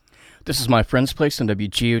This is my friend's place on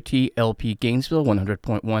WGOT LP Gainesville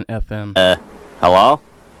 100.1 FM. Hello?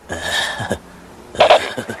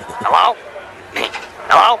 Hello?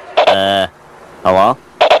 Hello? Hello?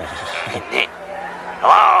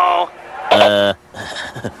 Hello?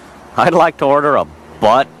 I'd like to order a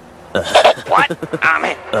butt. What?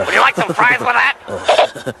 Would you like some fries with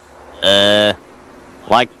that?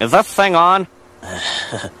 Is this thing on?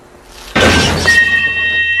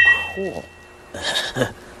 Cool.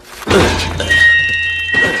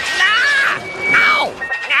 Ow!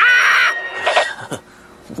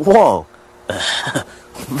 Whoa.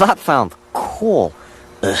 That sounds cool.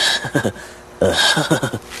 No!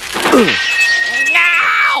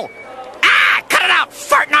 Cut it out,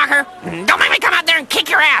 fart knocker! Don't make me come out there and kick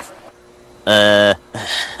your ass!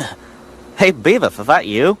 Hey, Beavis, is that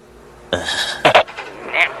you?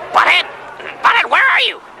 Butthead! Butthead, where are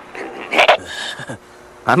you?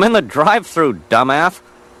 I'm in the drive-thru, dumbass.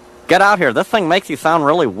 Get out here. This thing makes you sound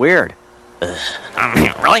really weird.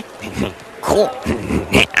 Really? Cool.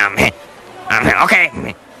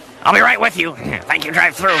 Okay. I'll be right with you. Thank you,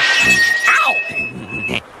 drive through. Ow!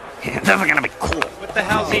 This is gonna be cool. What the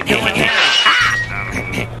hell's he doing here?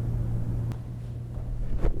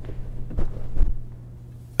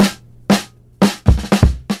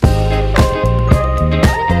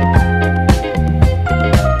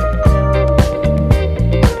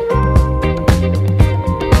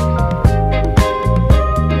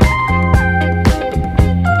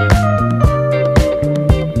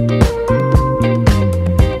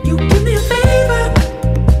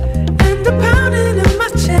 Pounding in my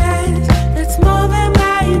chest, that's more than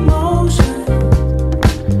my emotions.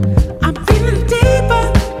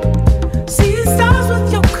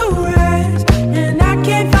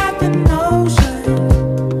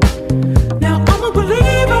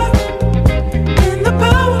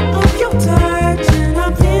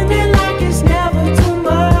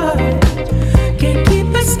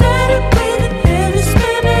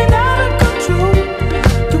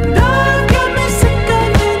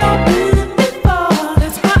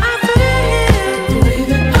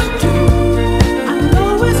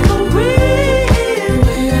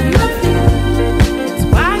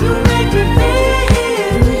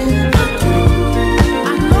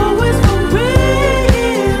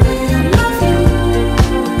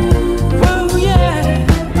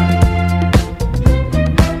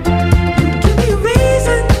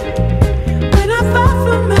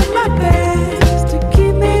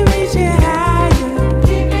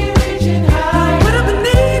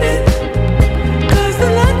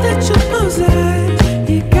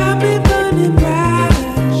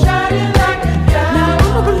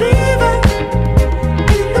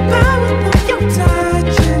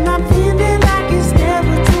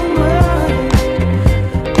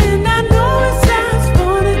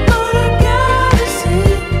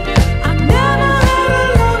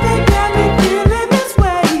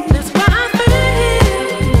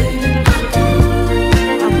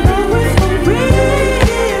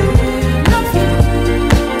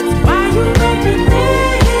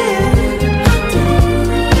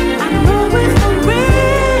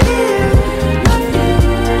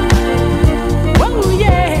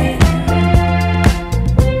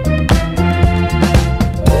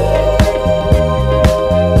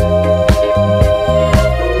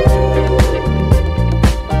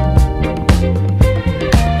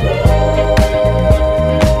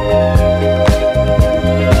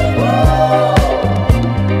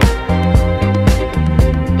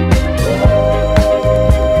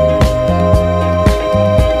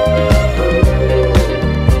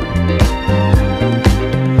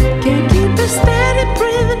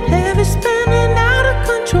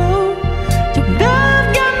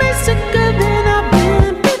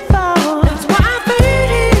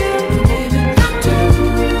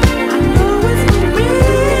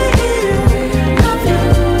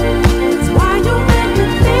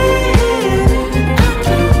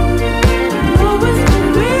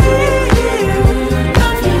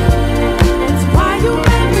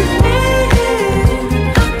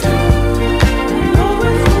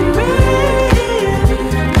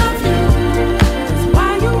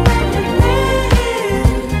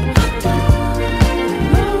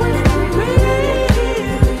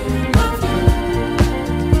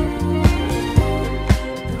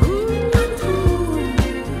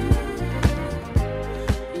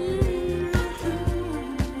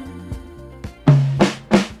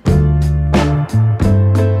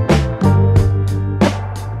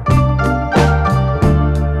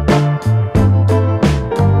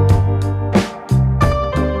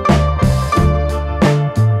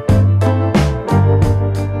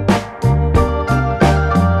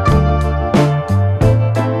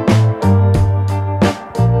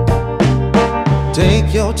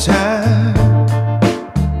 time.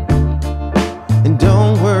 And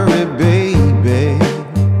don't worry, baby,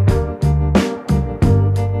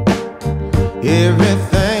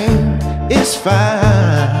 everything is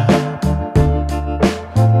fine.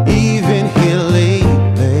 Even here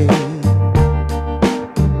lately,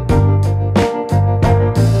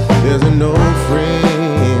 there's an old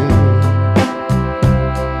friend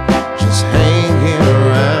just hanging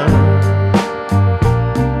around.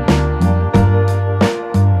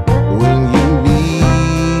 When you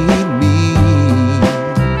need me,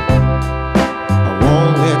 I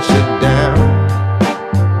won't let you down.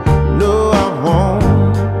 No, I won't.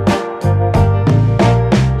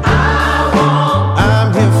 I'm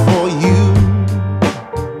here for you.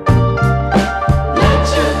 Let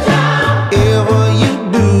you down. Whatever you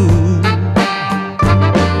do,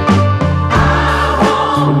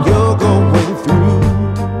 when you're going through,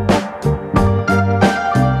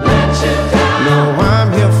 let you down. No, I'm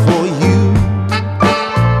here for you.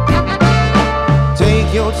 Take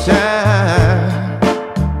your time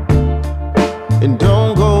and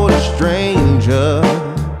don't go to strangers.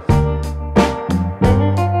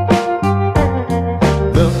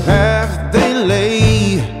 The path they lay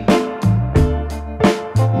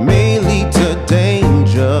may lead to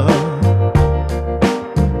danger.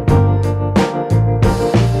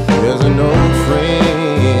 There's an old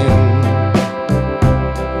friend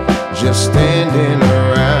just standing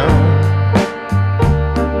around.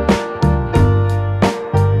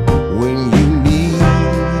 When you need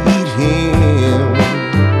him,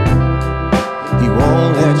 he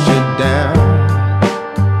won't let you down.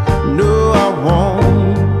 No, I won't.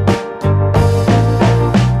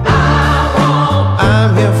 I'm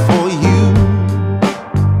here for you.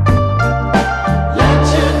 Let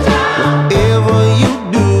you down. Whatever you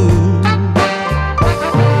do,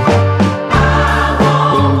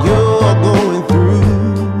 when you're going through,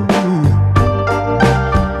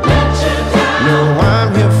 let you down. No, I'm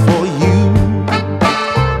here for you.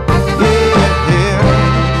 Yeah, yeah.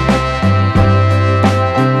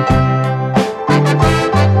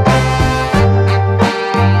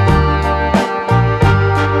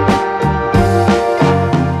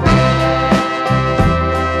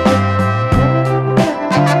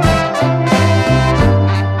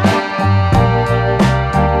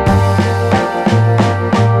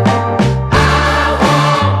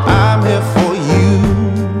 I'm here for you.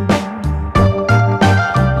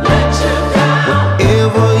 Let you down.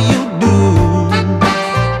 Whatever you do,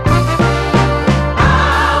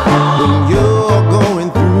 when you're going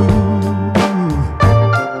through,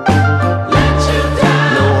 let you down.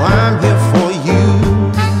 No, I'm here for you.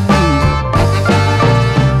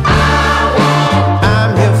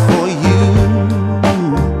 I'm here for you.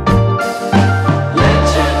 Let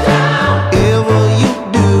you down. Whatever you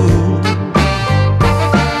do,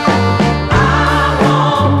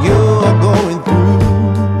 when you're going through,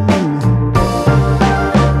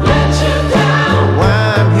 let you down. No,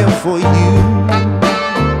 I'm here for you.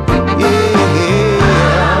 Yeah, yeah.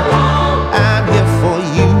 I'm here for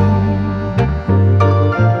you.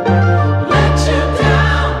 Let you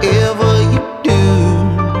down. Whatever you do,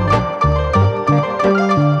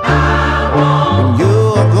 when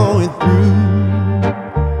you're going through,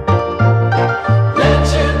 let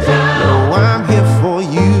you down. No, I'm here for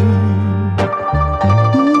you.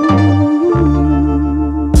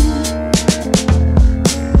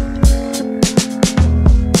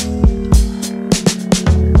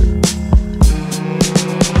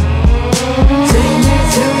 Take me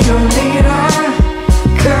to your leader,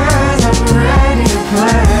 'cause I'm ready to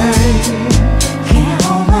play. Can't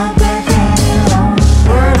hold my breath any longer.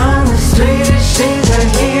 Word on the street is she's a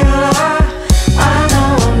healer. I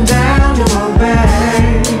know I'm down to obey.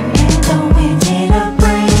 And don't we need a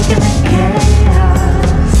break in the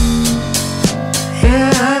chaos?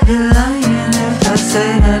 Yeah, I'd be lying if I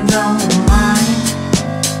said I don't mind.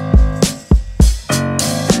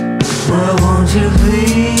 Well, won't you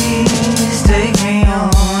please take me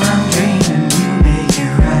on? I'm dreaming. You make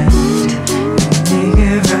it right. You make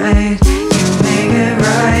it right. You make it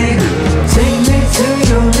right. Take me to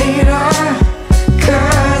your leader,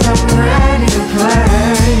 'cause I'm ready to play.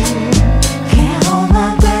 Can't hold my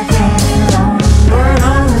breath any longer. Word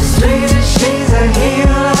on the street is she's a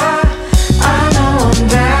healer. I know I'm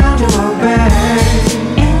down to obey.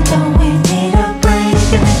 And don't we need a break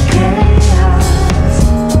in the chaos?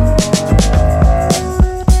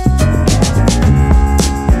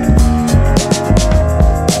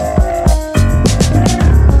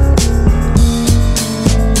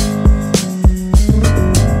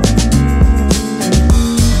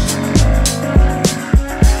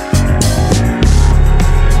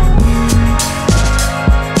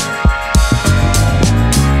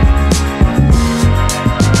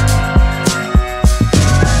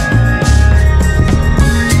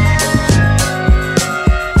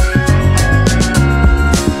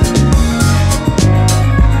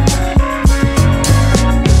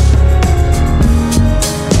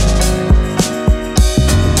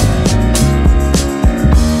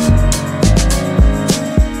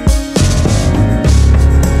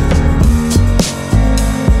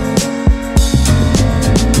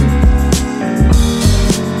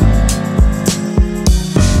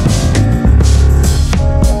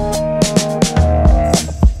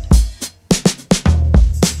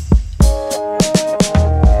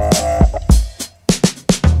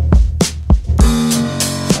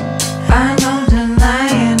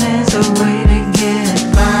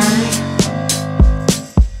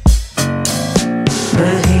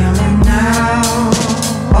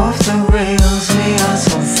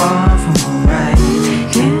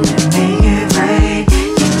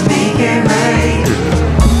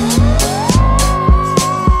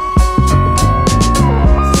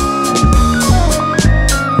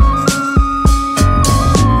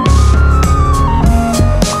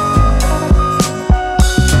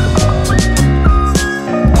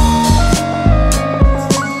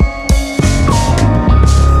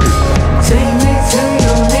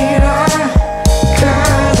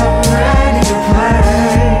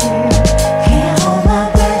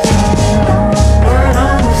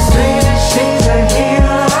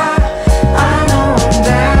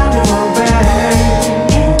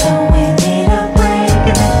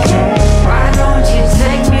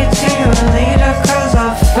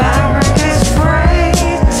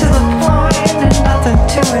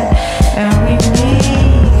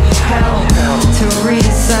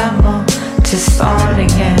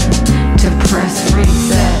 to press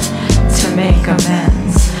reset to make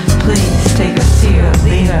amends. Please take us to your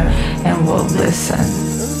leader and we'll listen.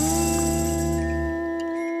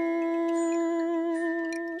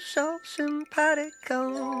 So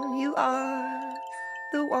simpatico, you are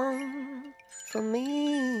the one for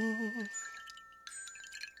me.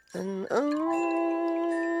 And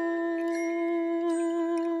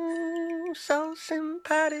so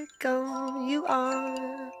simpatico, you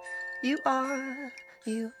are, you are,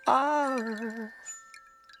 you are.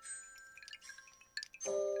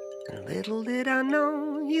 And little did I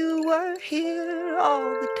know you were here all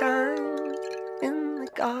the time. In the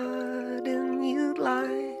garden you'd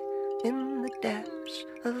lie, in the depths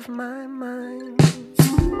of my mind.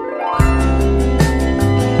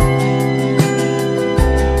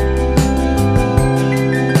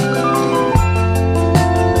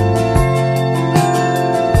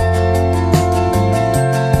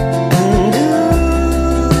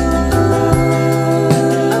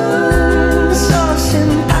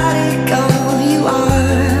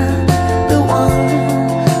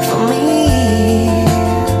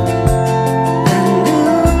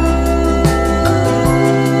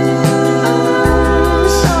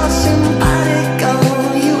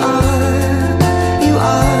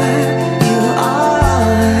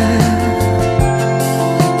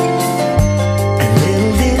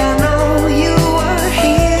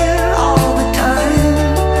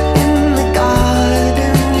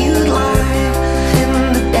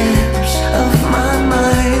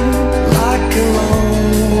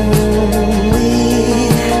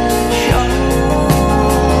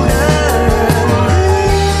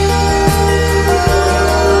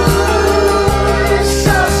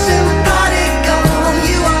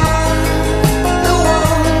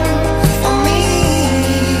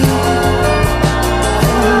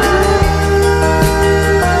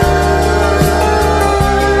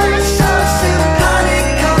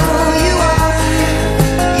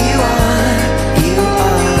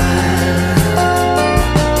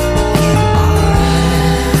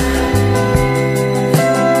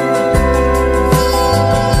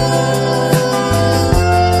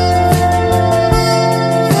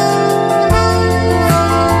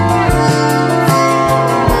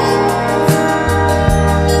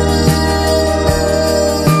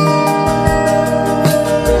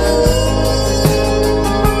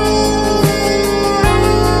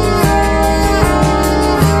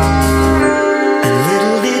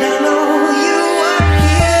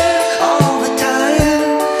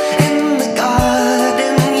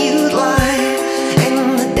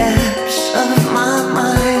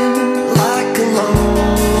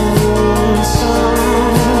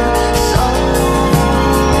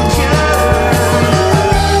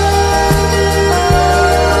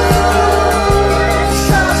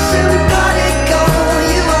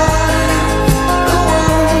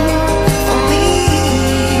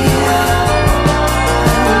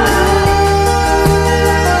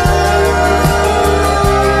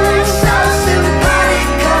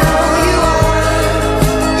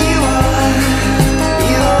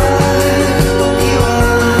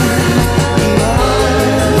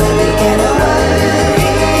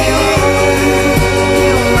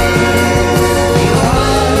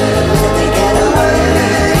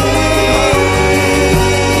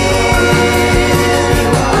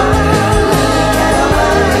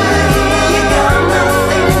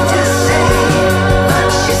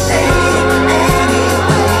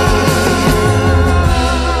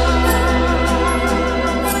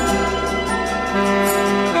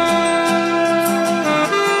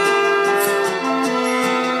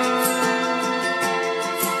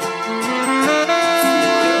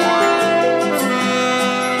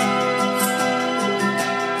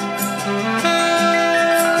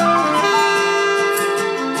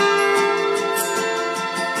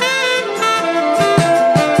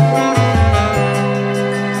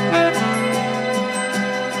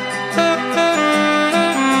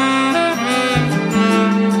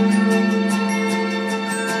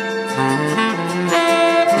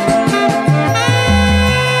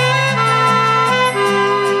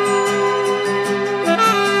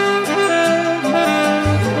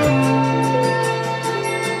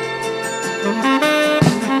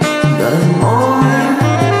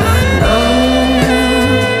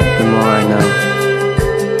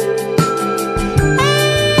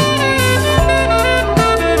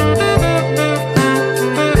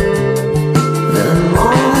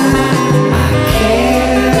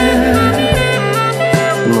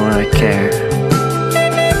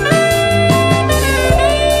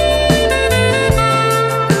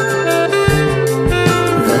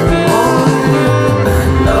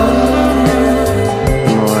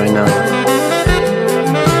 The more I know.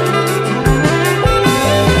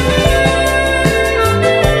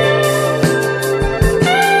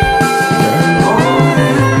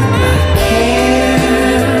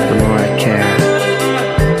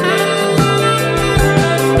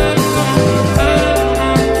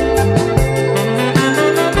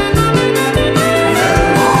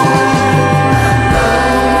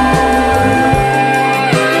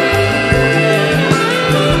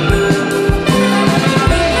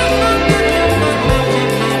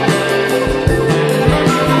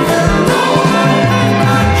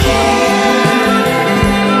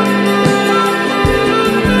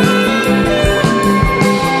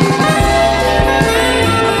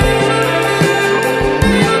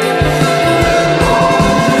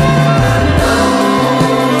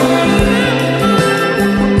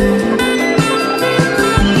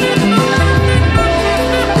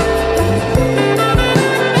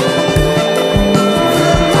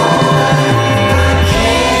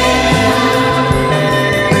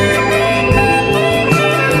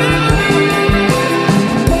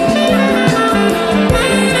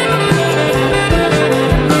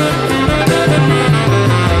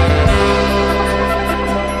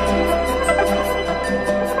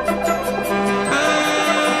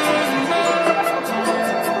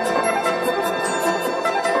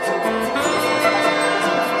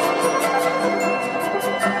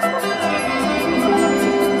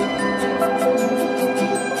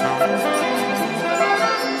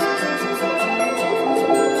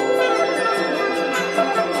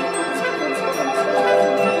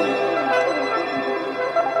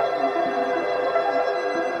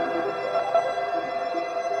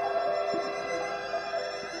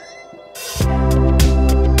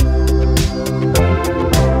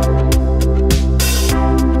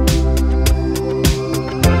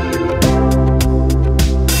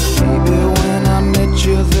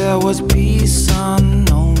 there was peace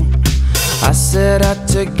unknown. I set out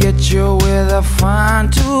to get you with a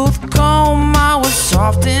fine-tooth comb. I was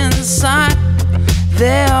soft inside,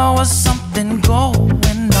 there was something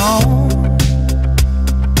going on.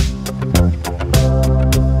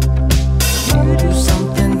 You do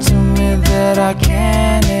something to me that I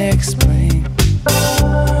can't explain.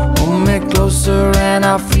 Hold me closer and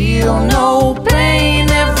I feel no pain.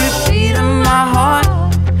 Every beat of my heart,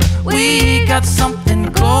 we got something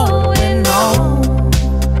going on.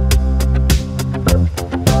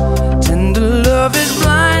 Tender love is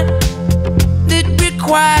blind, it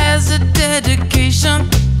requires a dedication.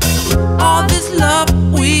 All this love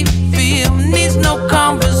we feel needs no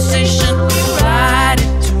conversation. We ride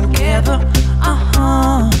it together,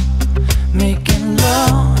 making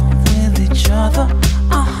love with each other,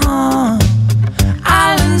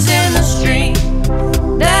 Islands in the stream,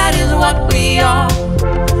 that is what we are.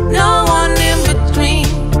 No one in between,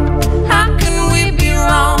 how can we be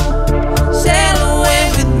wrong? Sail away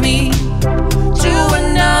with me to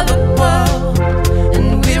another world, and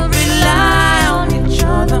we rely on each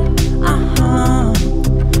other,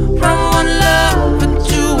 from one lover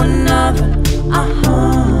to another.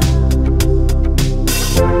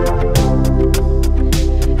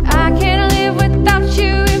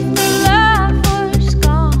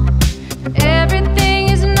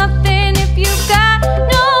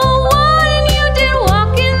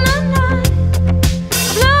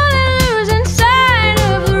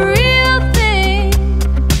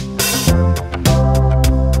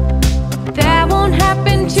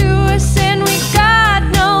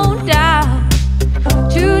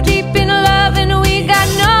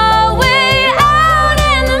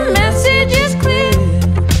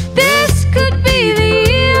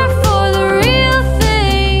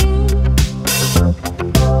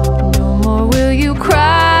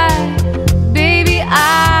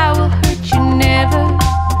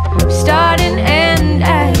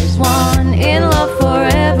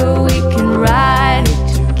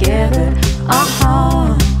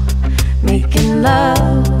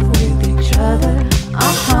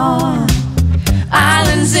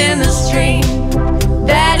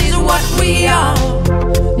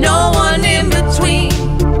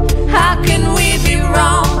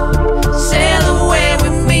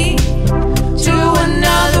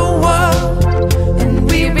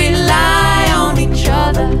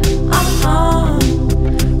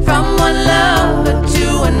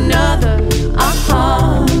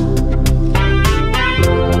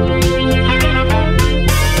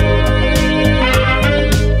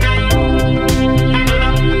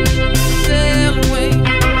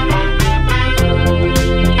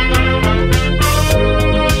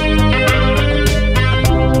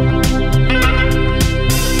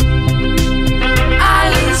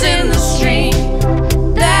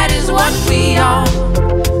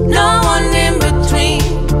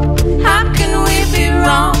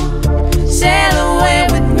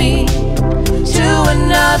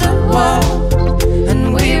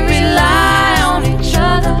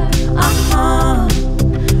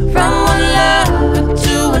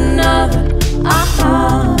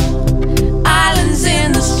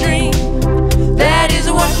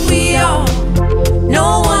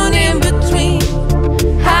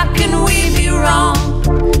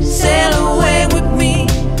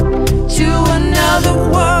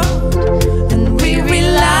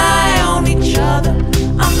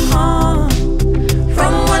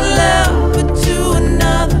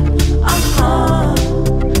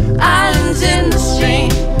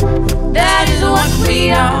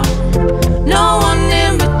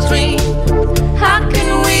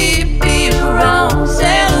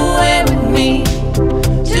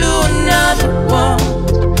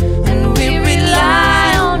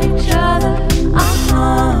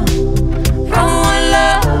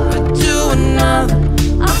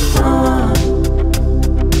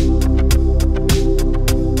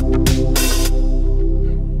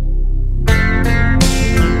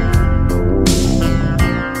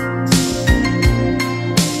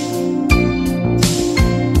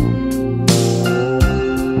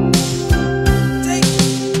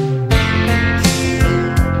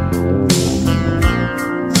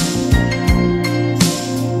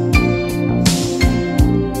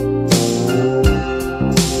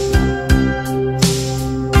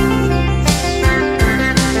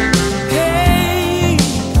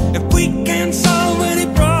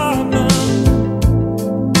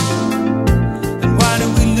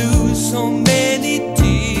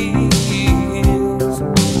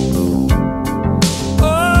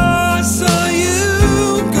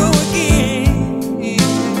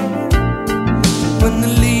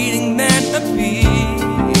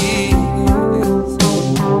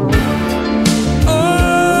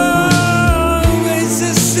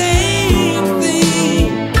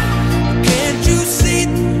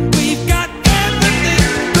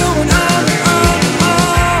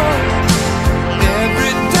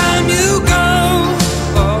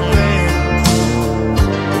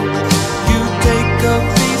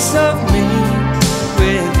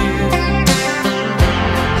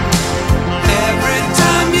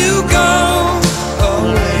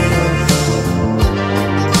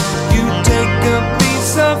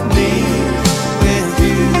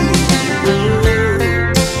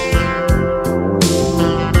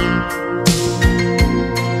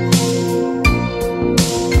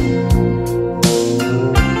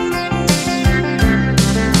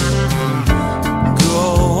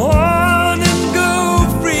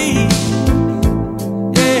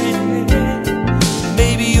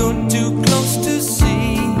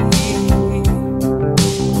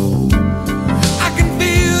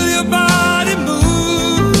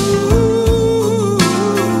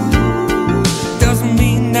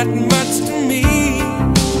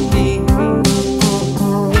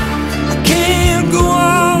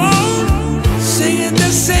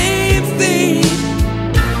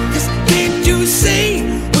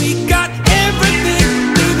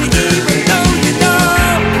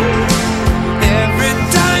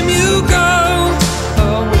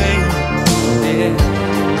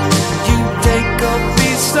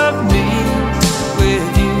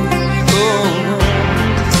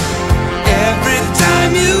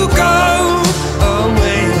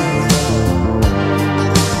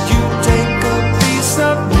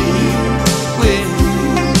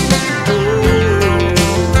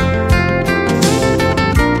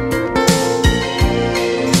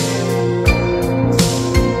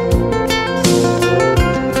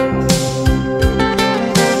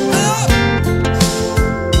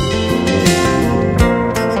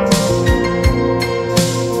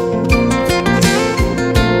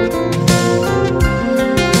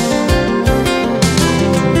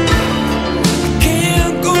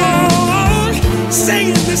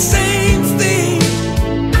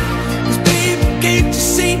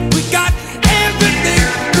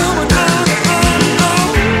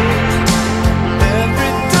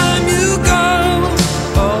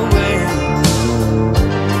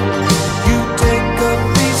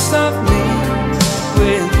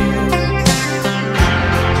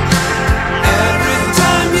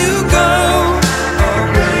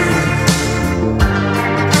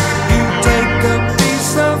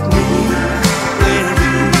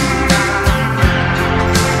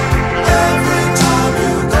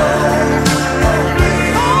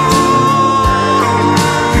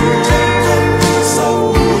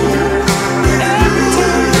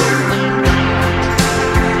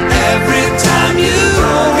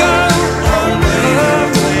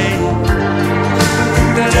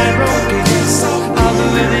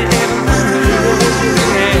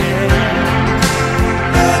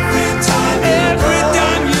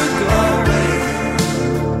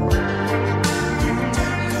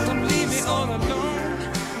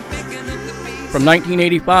 From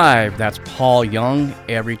 1985, that's Paul Young,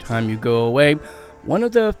 Every Time You Go Away. One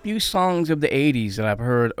of the few songs of the 80s that I've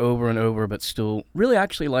heard over and over, but still really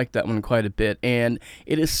actually like that one quite a bit. And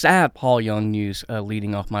it is sad Paul Young news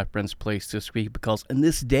leading off my friend's place this week, because in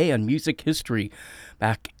this day in music history,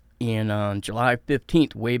 back in July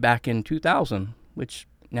 15th, way back in 2000, which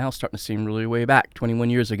now is starting to seem really way back, 21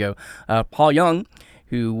 years ago, Paul Young,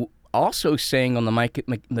 who also sang on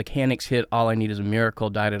the Mechanics hit All I Need Is a Miracle,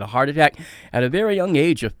 died of a heart attack at a very young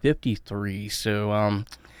age of 53. So,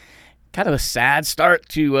 kind of a sad start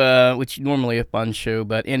to, which normally a fun show.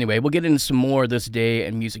 But anyway, we'll get into some more this day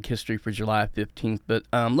in music history for July 15th. But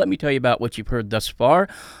let me tell you about what you've heard thus far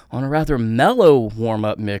on a rather mellow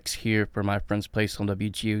warm-up mix here for my friend's place on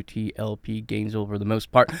WGOT LP Gainesville for the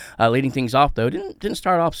most part. Leading things off, though, didn't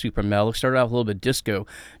start off super mellow. Started off a little bit disco.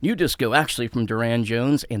 New disco, actually, from Duran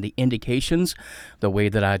Jones and the Indications, The Way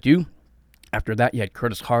That I Do. After that, you had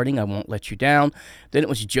Curtis Harding, I Won't Let You Down. Then it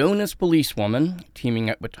was Jonas Policewoman, teaming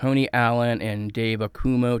up with Tony Allen and Dave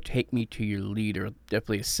Akumo, Take Me to Your Leader.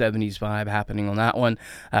 Definitely a 70s vibe happening on that one.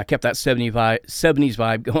 Kept that 70s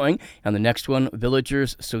vibe going. And the next one,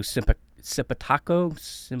 Villagers, So Simpatico,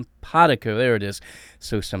 there it is,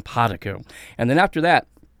 So Simpatico. And then after that,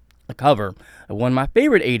 a cover of one of my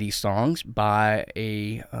favorite 80s songs by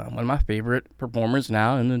one of my favorite performers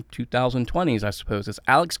now in the 2020s, I suppose. It's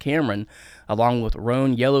Alex Cameron, along with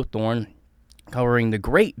Roan Yellowthorn, covering the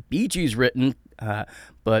great Bee Gees written,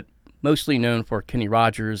 but mostly known for Kenny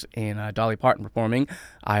Rogers and Dolly Parton performing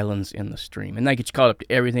Islands in the Stream. And that gets you caught up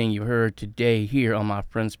to everything you heard today here on my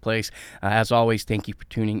friend's place. As always, thank you for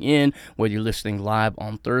tuning in, whether you're listening live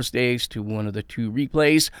on Thursdays to one of the two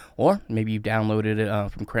replays, or maybe you've downloaded it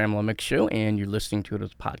from Cramla Mix Show and you're listening to it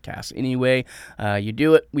as a podcast. Anyway, you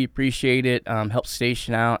do it. We appreciate it. Helps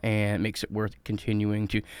station out and makes it worth continuing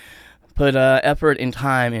to put effort and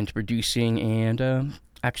time into producing and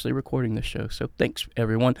actually recording the show. So thanks,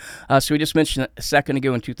 everyone. So we just mentioned a second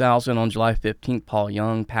ago in 2000, on July 15th, Paul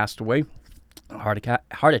Young passed away. Heart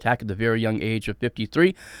attack at the very young age of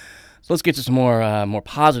 53. So let's get to some more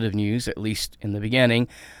positive news, at least in the beginning.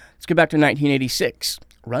 Let's go back to 1986.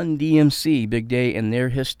 Run DMC, big day in their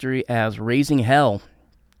history as Raising Hell.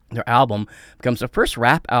 Their album becomes the first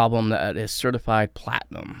rap album that is certified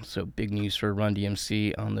platinum. So big news for Run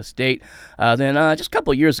DMC on this date. Then just a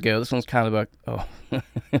couple of years ago, this one's kind of a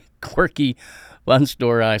quirky, fun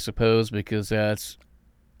story, I suppose, because it's,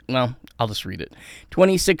 well, I'll just read it.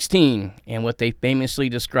 2016, and what they famously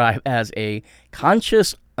describe as a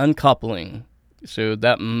conscious uncoupling. So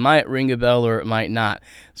that might ring a bell or it might not.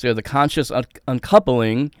 So the conscious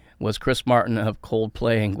uncoupling was Chris Martin of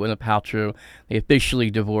Coldplay and Gwyneth Paltrow. They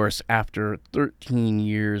officially divorced after 13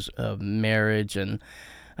 years of marriage, and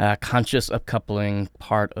conscious uncoupling,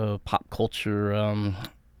 part of pop culture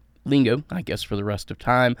lingo, I guess, for the rest of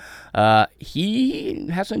time. He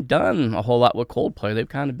hasn't done a whole lot with Coldplay. They've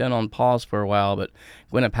kind of been on pause for a while, but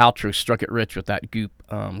Gwyneth Paltrow struck it rich with that Goop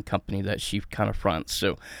company that she kind of fronts.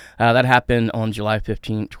 So that happened on July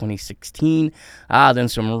 15, 2016. Then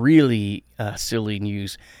some really silly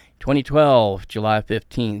news. 2012, July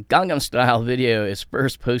 15th, Gangnam Style video is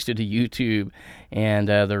first posted to YouTube, and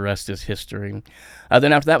the rest is history.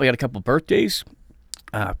 Then after that, we got a couple birthdays.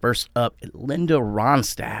 First up, Linda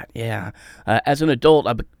Ronstadt. Yeah. As an adult,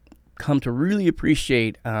 I've come to really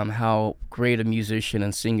appreciate how great a musician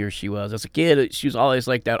and singer she was. As a kid, she was always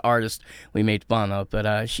like that artist we made fun of,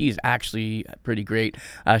 but she's actually pretty great.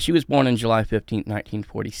 She was born on July 15th,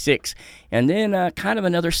 1946. And then kind of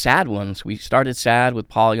another sad one. So we started sad with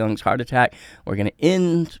Paul Young's heart attack. We're going to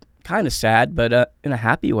end kind of sad, but in a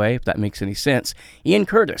happy way, if that makes any sense. Ian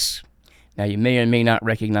Curtis. Now, you may or may not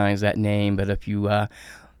recognize that name, but if you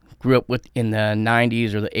grew up in the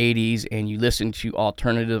 90s or the 80s and you listen to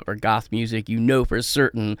alternative or goth music, you know for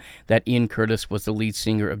certain that Ian Curtis was the lead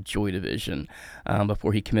singer of Joy Division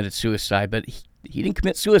before he committed suicide. But he didn't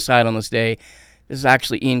commit suicide on this day. This is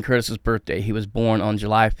actually Ian Curtis's birthday. He was born on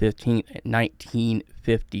July 15th,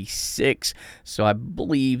 1956. So I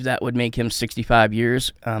believe that would make him 65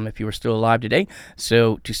 years if he were still alive today.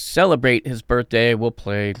 So to celebrate his birthday, we'll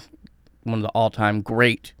play one of the all-time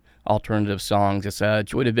great alternative songs. It's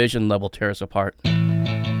Joy Division, Love Will Tear Us Apart.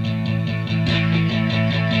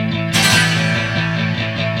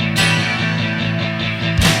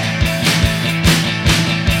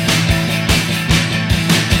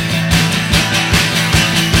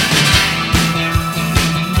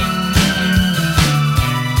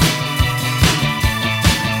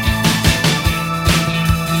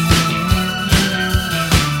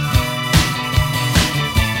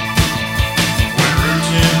 When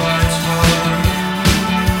routine lights fall,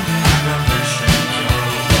 and ambition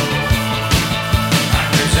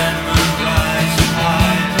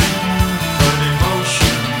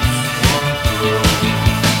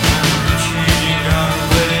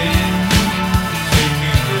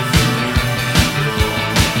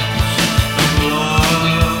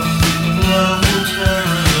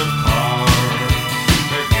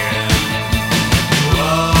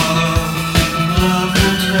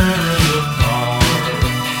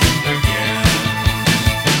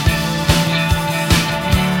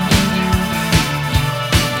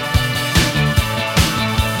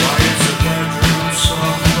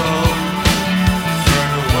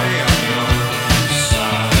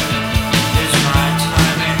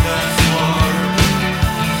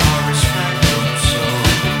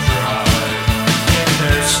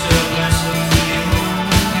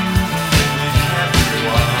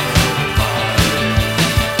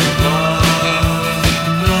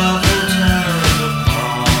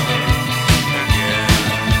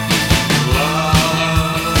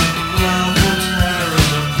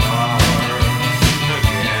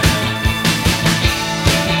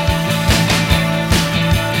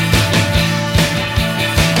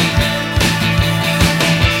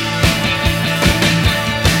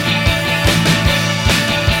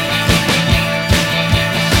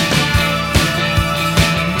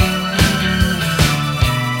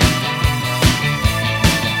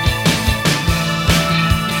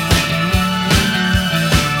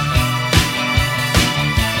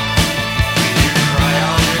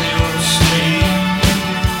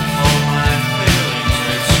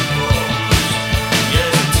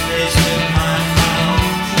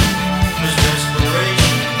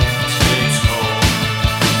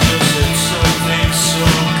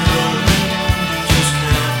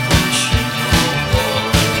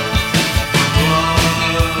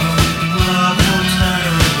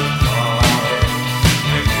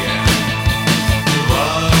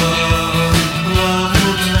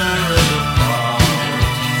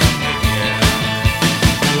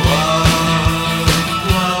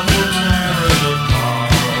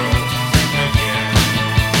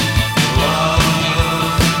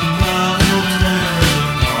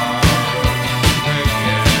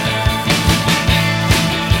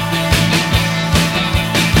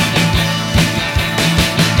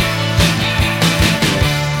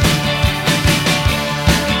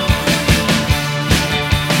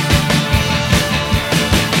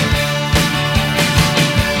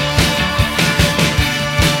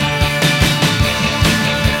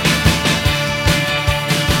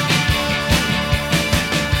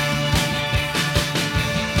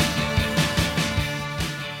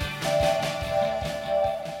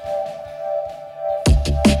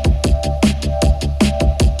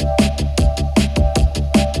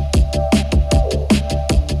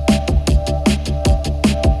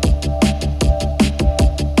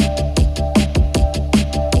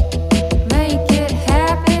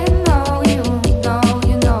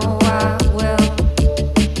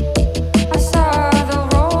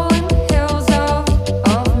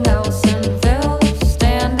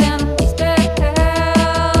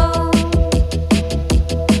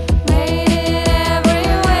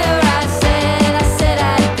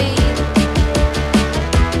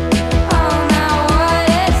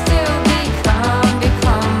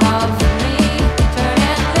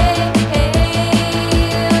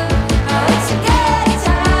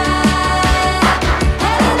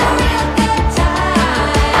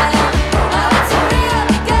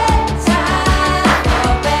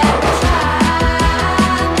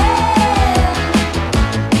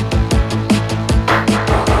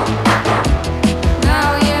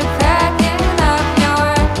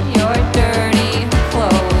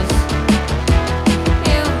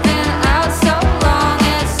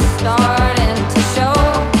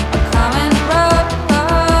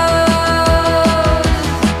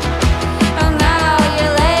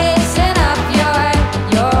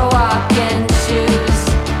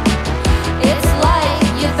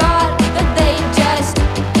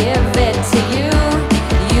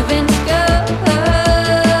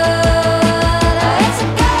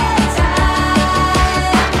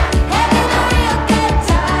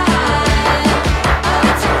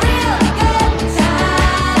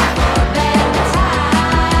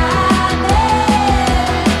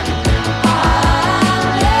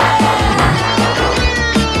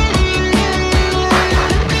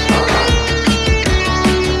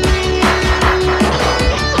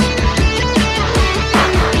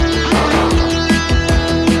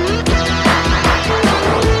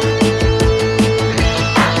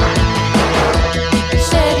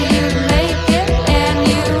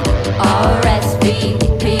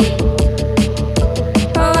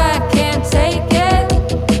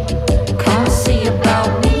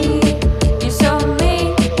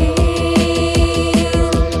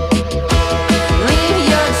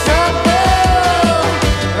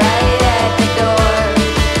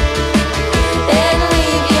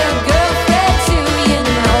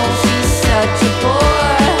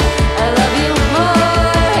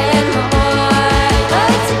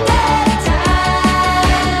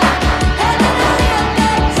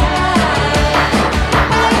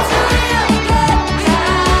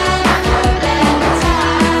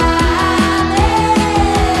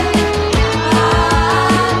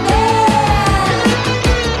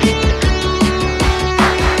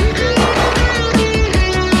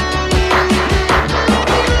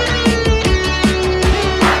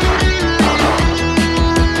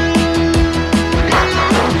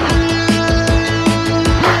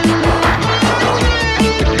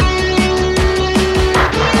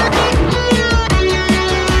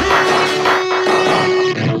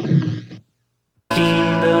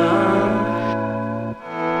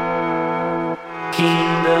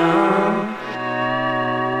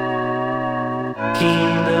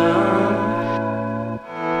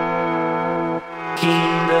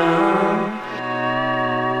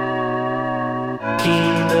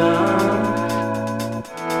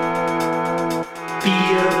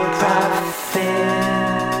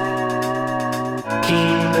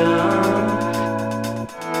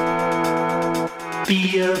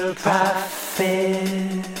be a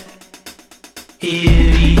prophet.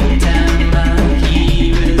 Every time I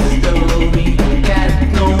hear a story, got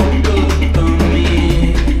no good for me.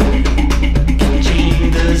 Can change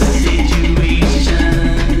the situation.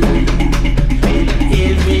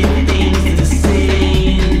 Everything's the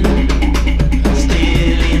same.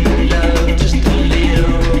 Still in love, just a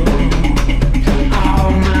little.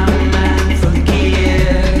 All my mind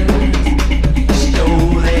forgets.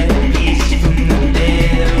 Stole that piece from the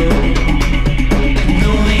devil.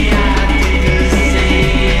 Know me, I did the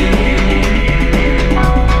same.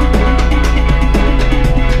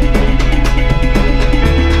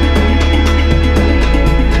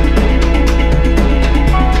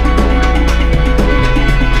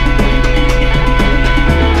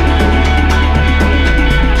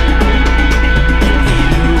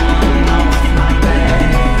 Everyone off my back.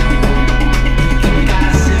 You can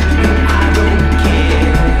gossip, I don't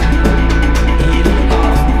care. Hit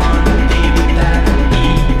off Monday without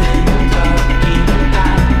even talking.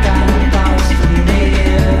 I got lost from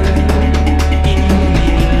there. In the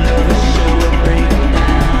middle of a show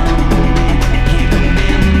breakdown. Can't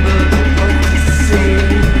remember what to say.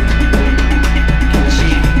 Can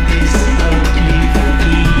shake this ugly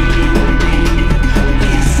feeling, babe.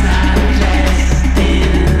 It's not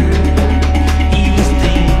lasting. He was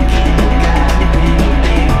thinking, God, when he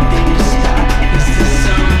begged him to stop. Is there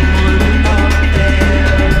someone up there?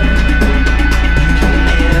 You can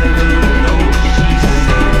never know, she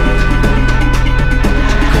said.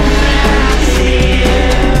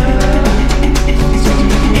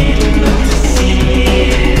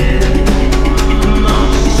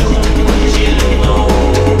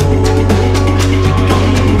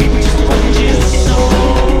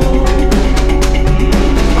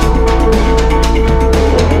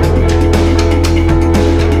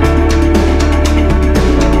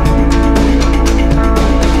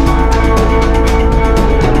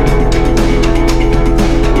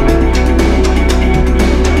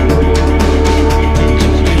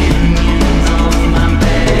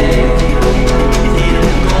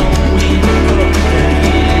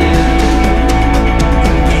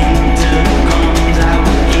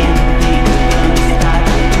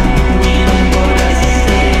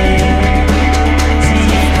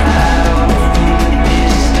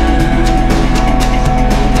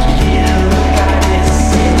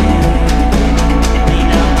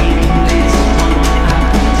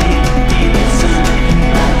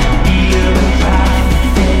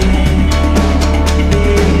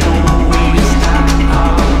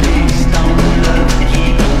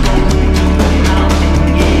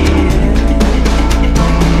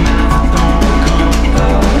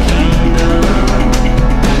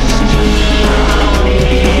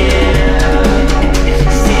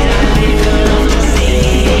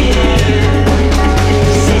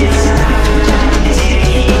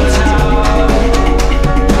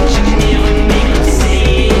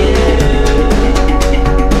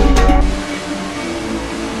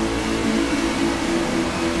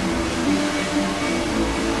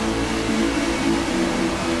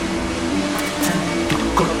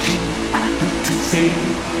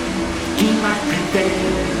 He might be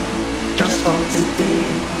there just for today.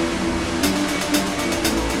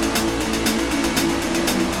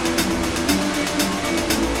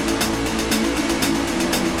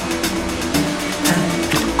 And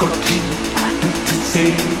look what you had to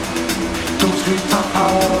say. Those with my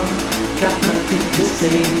heart got nothing to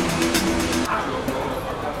say.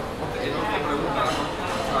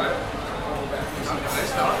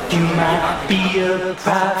 You might be a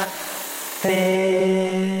prophet.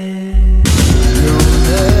 You'll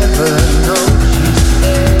never know, she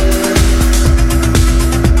said.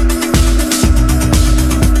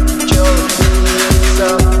 Your feelings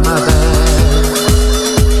off my back.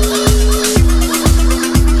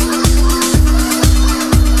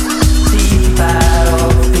 See by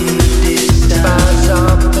all the distance. By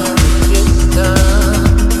some distance.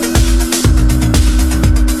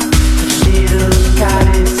 Little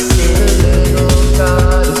goddess said. Little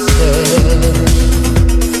goddess said.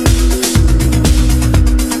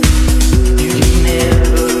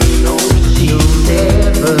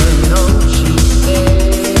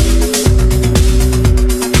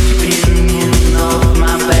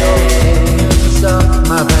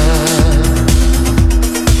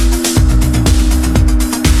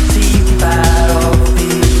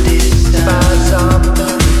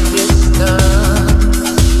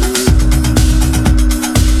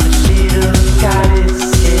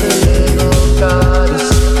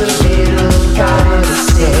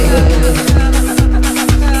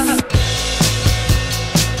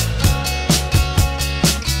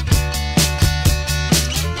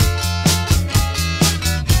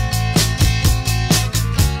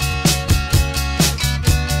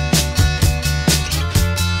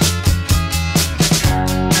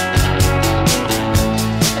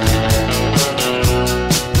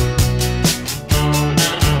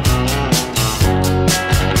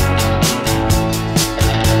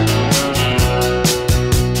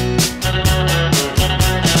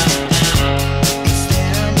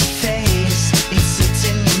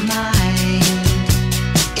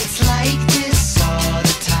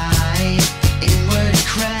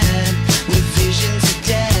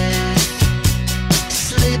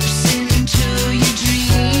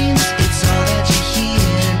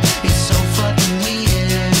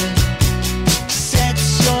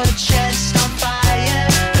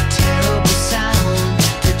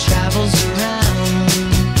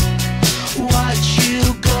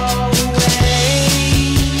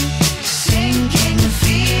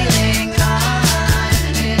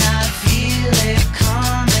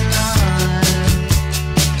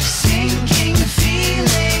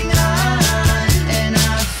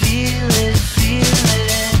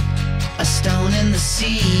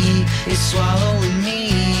 is swallowing me,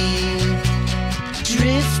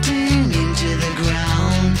 drifting into the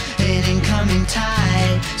ground, an incoming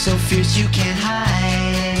tide, so fierce you can't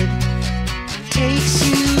hide, takes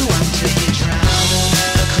you until you drown,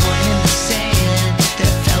 a coin in the sand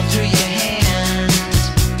that fell through your hand,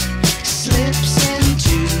 slips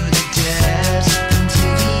into the depths, into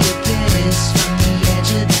the abyss, from the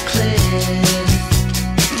edge of the cliff,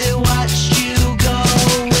 they watched you go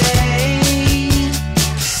away,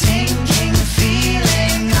 sinking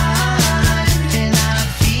feeling on, and I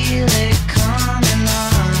feel it coming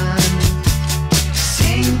on,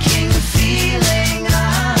 sinking feeling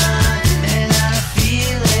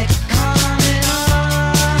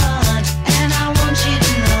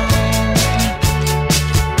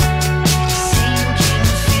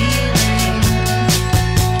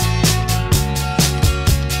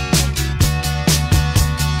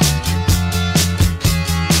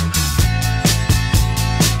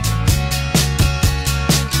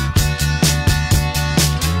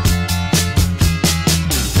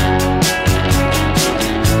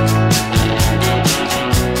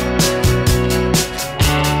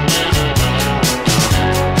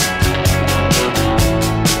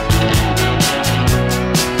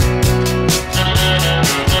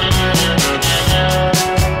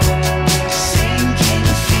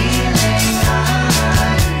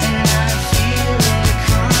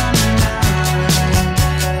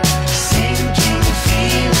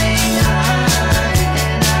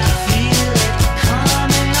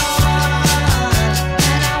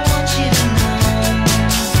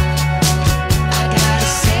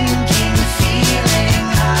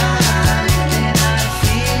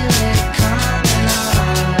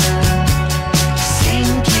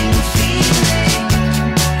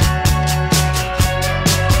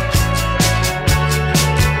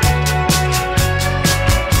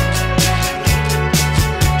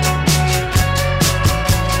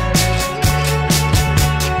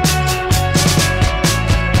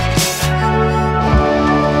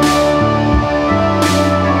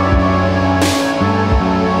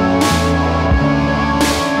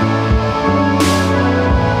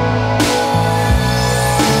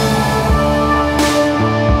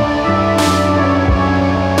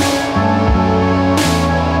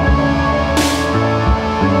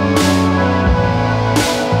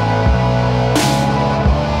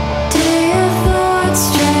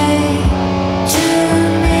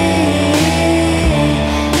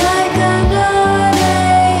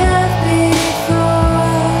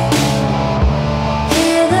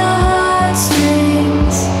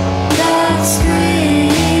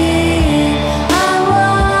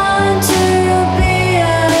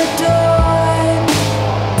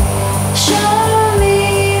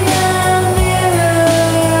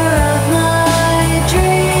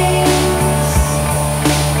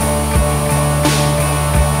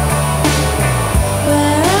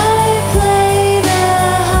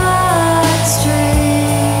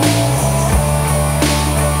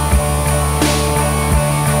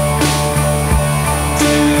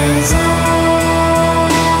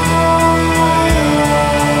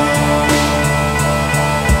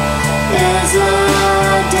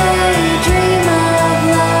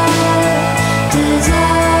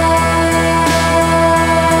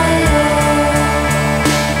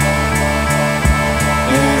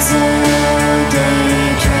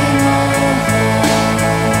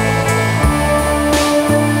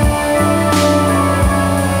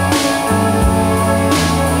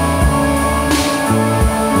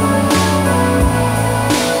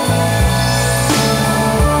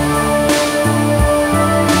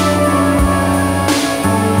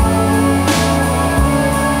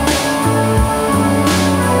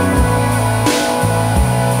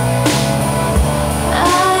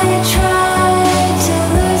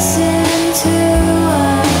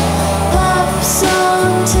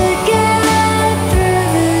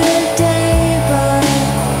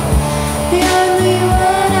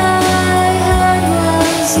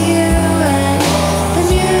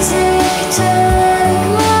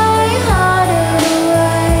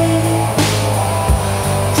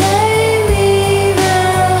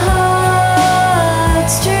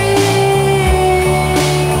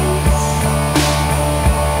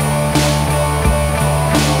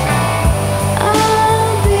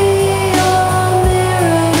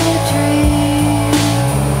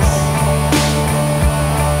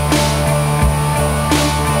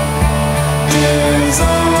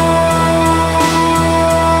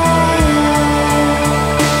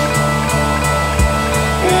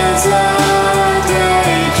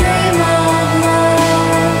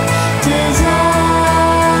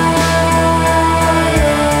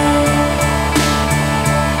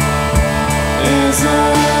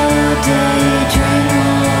Just like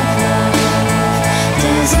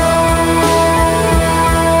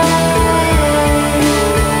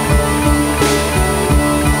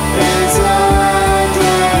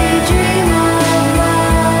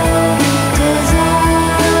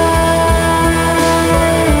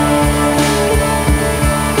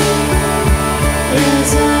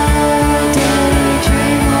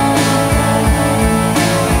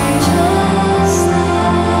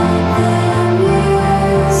the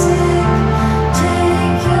music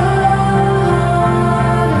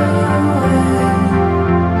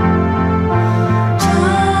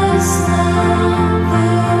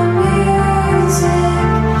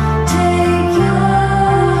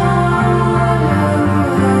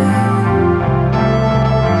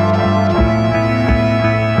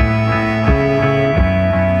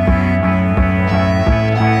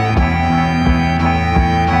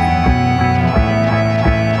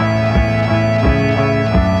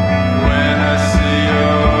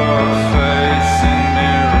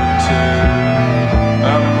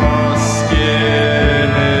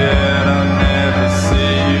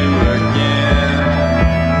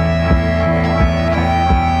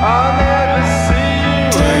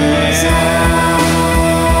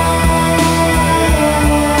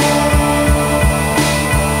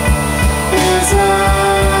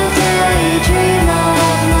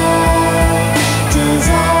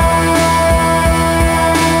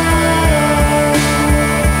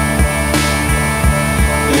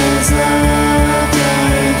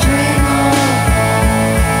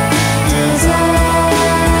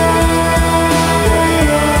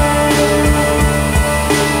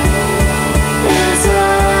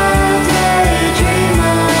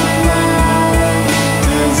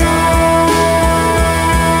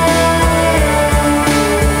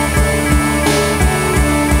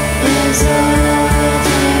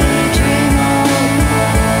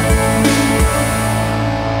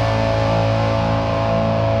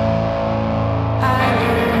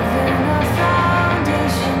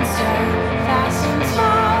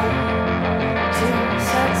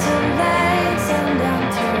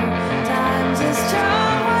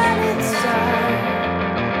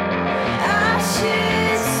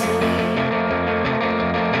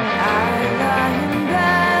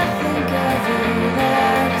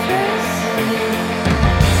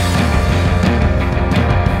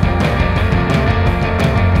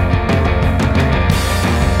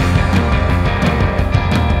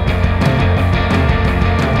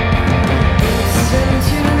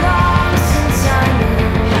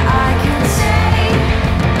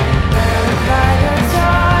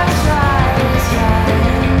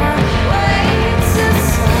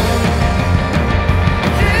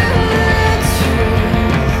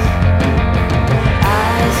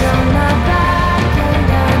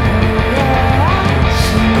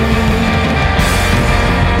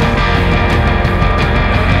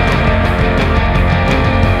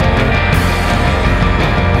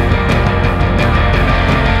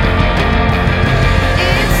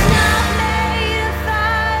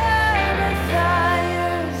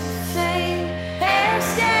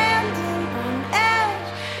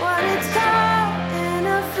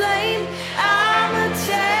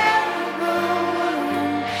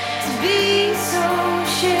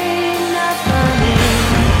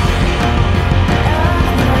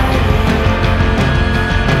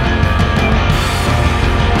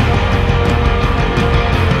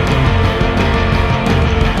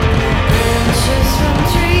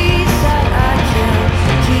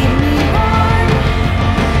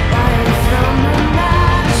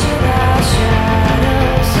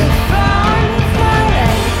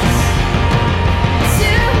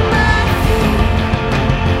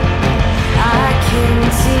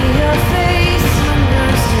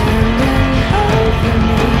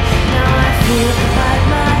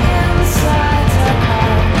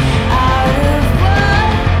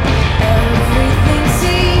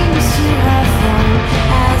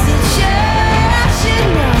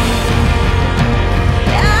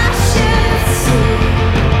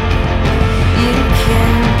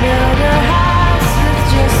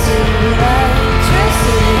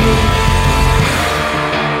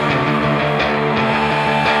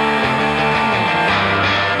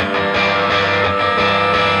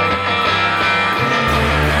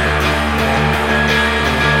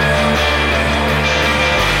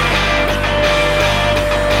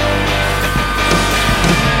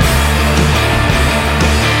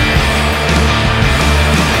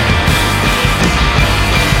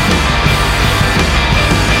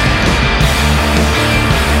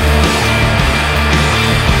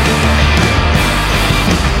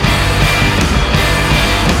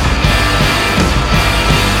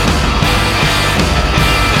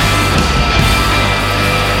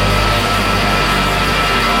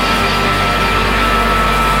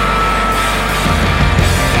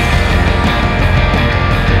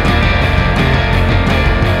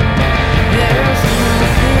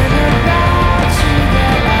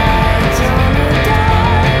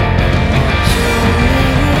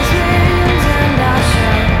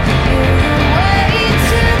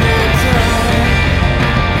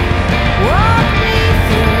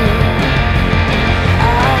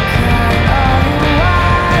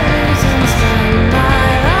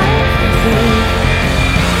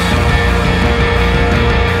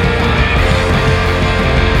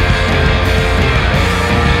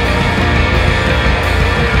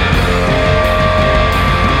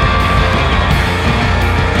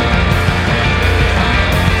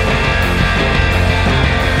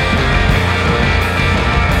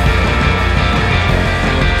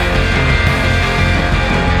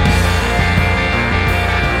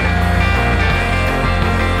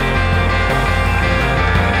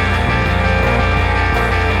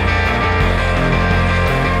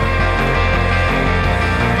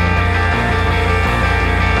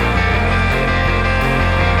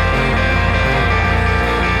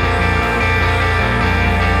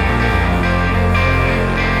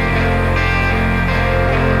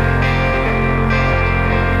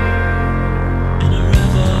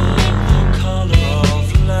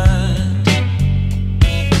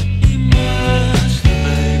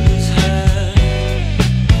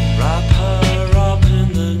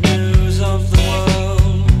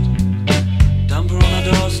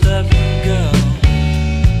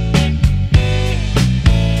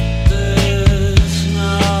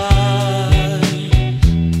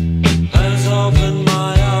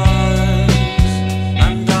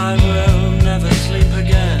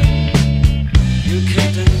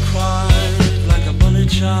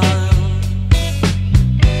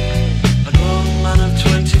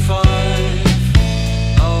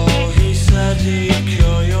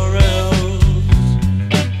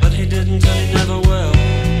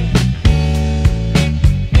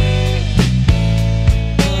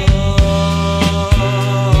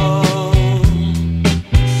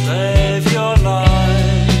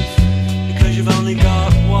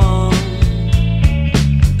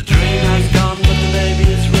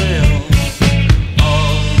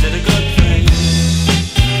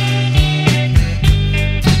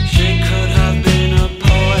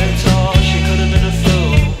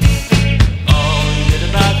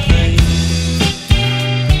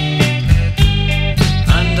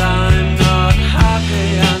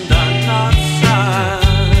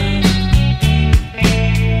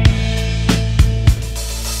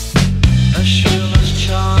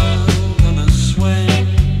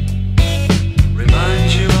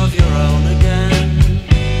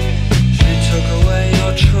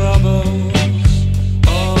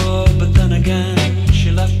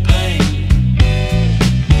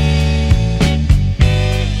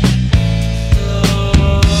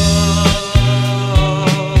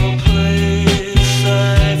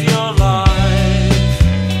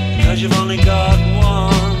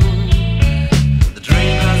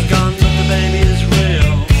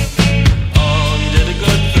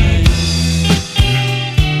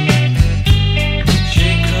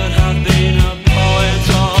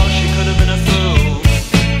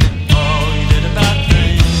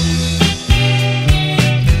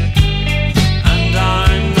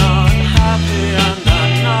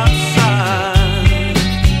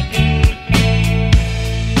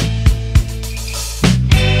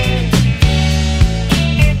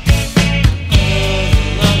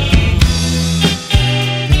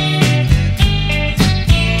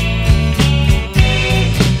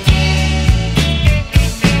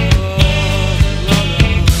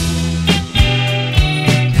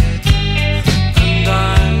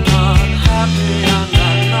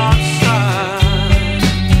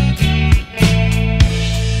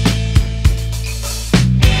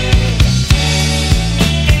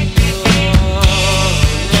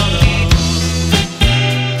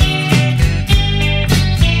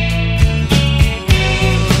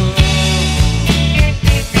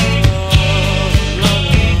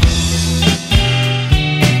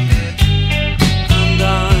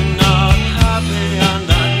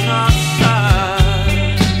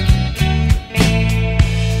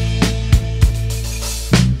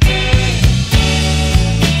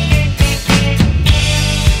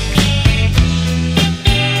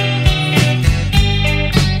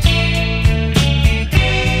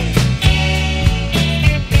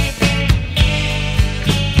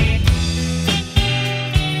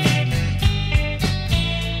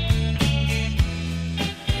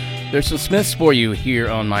There's some Smiths for you here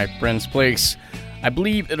on My Friend's Place. I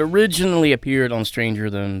believe it originally appeared on Stranger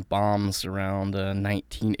Than Bombs around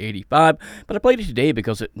 1985, but I played it today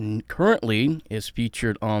because it currently is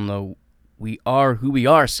featured on the We Are Who We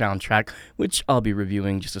Are soundtrack, which I'll be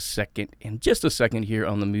reviewing in just a second here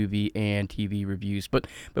on the movie and TV reviews. But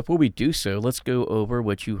before we do so, let's go over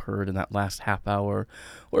what you heard in that last half hour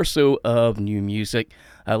or so of new music.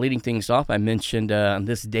 Leading things off, I mentioned on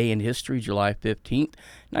this day in history, July 15th,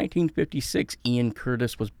 1956, Ian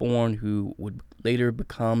Curtis was born, who would later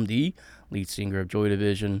become the lead singer of Joy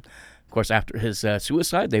Division. Of course, after his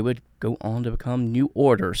suicide, they would go on to become New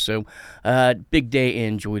Order. So, big day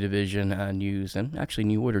in Joy Division news, and actually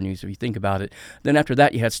New Order news if you think about it. Then after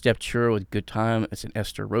that, you had Step Chura with Good Time. It's an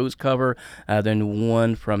Esther Rose cover. Then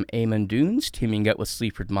one from Amon Dunes, teaming up with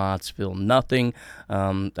Sleaford Mods, Feel Nothing.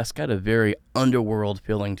 That's got a very underworld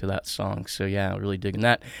feeling to that song. So, yeah, really digging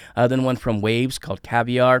that. Then one from Waves called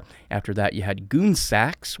Caviar. After that, you had Goon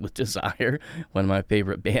Sax with Desire, one of my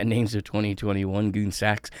favorite band names of 2021, Goon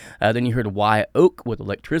Sax. Then you heard Wye Oak with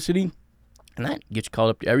Electricity. And that gets you caught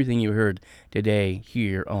up to everything you heard today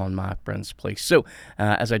here on My Friend's Place. So,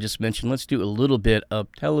 as I just mentioned, let's do a little bit of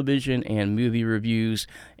television and movie reviews.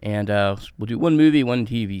 And we'll do one movie, one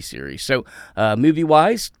TV series. So,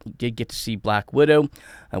 movie-wise, you did get to see Black Widow,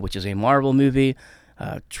 which is a Marvel movie.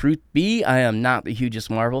 Truth be, I am not the hugest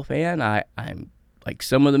Marvel fan. I'm like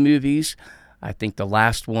some of the movies. I think the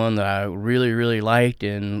last one that I really, really liked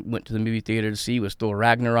and went to the movie theater to see was Thor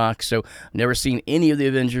Ragnarok. So, I've never seen any of the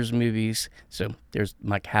Avengers movies. So, there's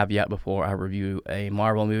my caveat before I review a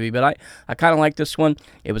Marvel movie. But I kind of like this one.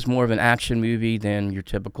 It was more of an action movie than your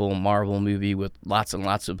typical Marvel movie with lots and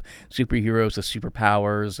lots of superheroes with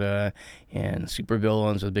superpowers and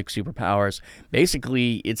supervillains with big superpowers.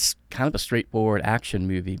 Basically, it's kind of a straightforward action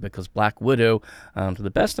movie because Black Widow, to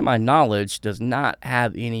the best of my knowledge, does not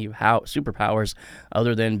have any superpowers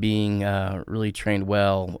other than being really trained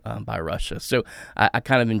well by Russia. So I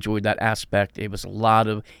kind of enjoyed that aspect. It was a lot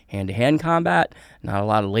of hand-to-hand combat, not a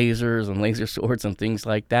lot of lasers and laser swords and things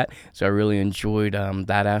like that. So I really enjoyed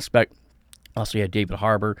that aspect. Also, you had David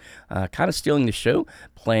Harbour kind of stealing the show,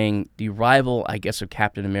 playing the rival, I guess, of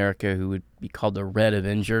Captain America, who would be called the Red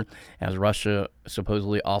Avenger, as Russia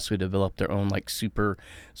supposedly also developed their own, like, super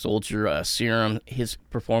soldier serum. His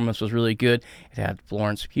performance was really good. It had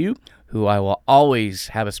Florence Pugh, who I will always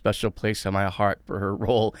have a special place in my heart for her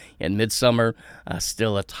role in Midsommar,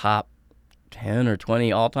 still a top 10 or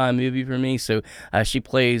 20 all-time movie for me. So she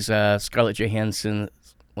plays Scarlett Johansson,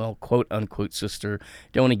 well, quote-unquote sister.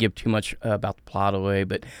 Don't want to give too much about the plot away,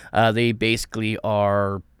 but they basically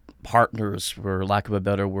are partners, for lack of a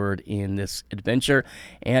better word, in this adventure.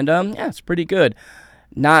 And, yeah, it's pretty good.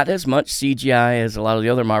 Not as much CGI as a lot of the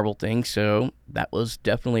other Marvel things, so that was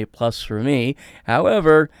definitely a plus for me.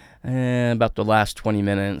 However, about the last 20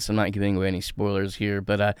 minutes, I'm not giving away any spoilers here,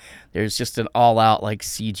 but there's just an all-out, like,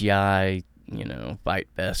 CGI, fight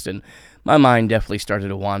fest, and my mind definitely started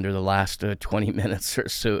to wander the last 20 minutes or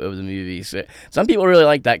so of the movie. So some people really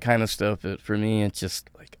like that kind of stuff, but for me, it's just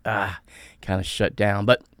like, kind of shut down.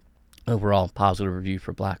 But overall, positive review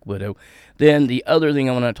for Black Widow. Then the other thing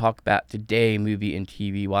I want to talk about today, movie and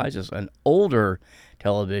TV-wise, is an older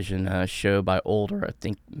television show. By older, I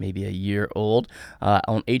think maybe a year old.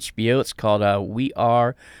 On HBO, it's called We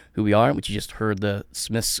Are Who We Are, which you just heard the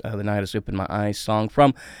Smiths' The Night Has Opened My Eyes song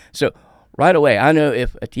from. So, right away, I know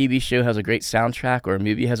if a TV show has a great soundtrack or a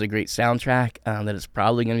movie has a great soundtrack, that it's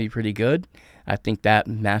probably going to be pretty good. I think that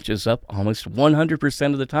matches up almost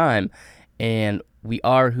 100% of the time. And We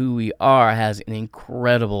Are Who We Are has an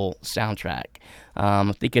incredible soundtrack.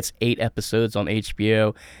 I think it's 8 episodes on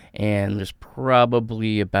HBO, and there's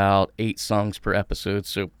probably about 8 songs per episode,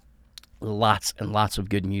 so lots and lots of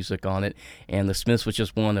good music on it. And The Smiths was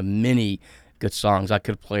just one of many good songs. I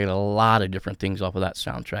could have played a lot of different things off of that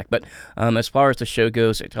soundtrack. But as far as the show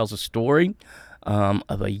goes, it tells a story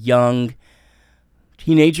of a young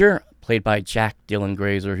teenager played by Jack Dylan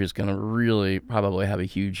Grazer, who's going to really probably have a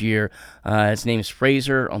huge year. His name is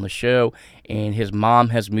Fraser on the show, and his mom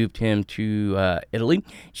has moved him to Italy.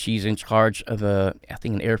 She's in charge of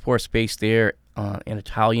an Air Force base there in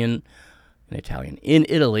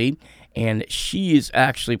Italy, and she is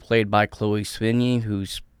actually played by Chloe Sevigny,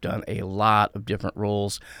 who's done a lot of different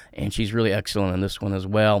roles, and she's really excellent in this one as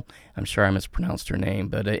well. I'm sure I mispronounced her name,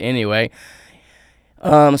 but anyway.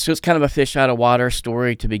 So it's kind of a fish out of water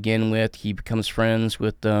story to begin with. He becomes friends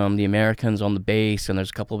with the Americans on the base, and there's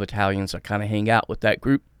a couple of Italians that kind of hang out with that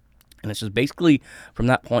group. And this is basically, from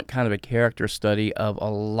that point, kind of a character study of a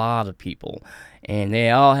lot of people. And they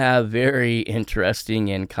all have very interesting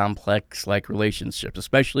and complex, like, relationships,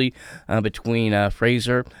 especially between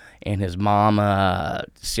Fraser and his mom,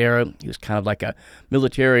 Sarah. He was kind of like a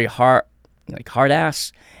military hard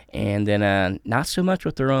ass, and then not so much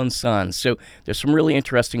with their own son. So there's some really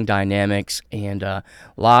interesting dynamics and a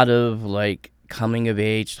lot of, like, coming of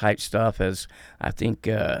age type stuff, as I think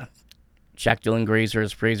Jack Dylan Grazer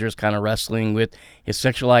as Fraser is kind of wrestling with his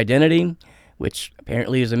sexual identity, which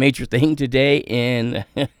apparently is a major thing today in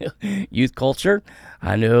youth culture.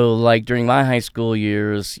 I know, like, during my high school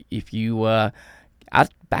years, if you, I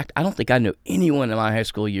don't think I know anyone in my high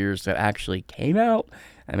school years that actually came out.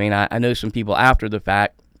 I mean, I know some people after the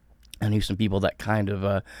fact. I knew some people that kind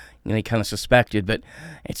of, they kind of suspected, but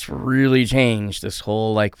it's really changed, this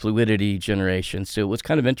whole, like, fluidity generation. So it was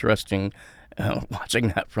kind of interesting watching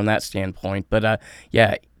that from that standpoint. But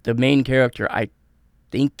yeah, the main character, I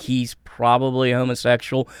think he's probably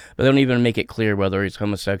homosexual, but they don't even make it clear whether he's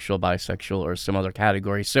homosexual, bisexual, or some other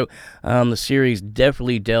category. So the series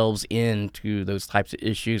definitely delves into those types of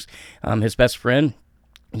issues. His best friend,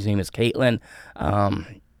 his name is Caitlin.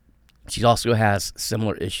 She also has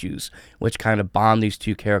similar issues, which kind of bond these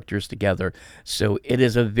two characters together. So it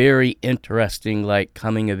is a very interesting, like,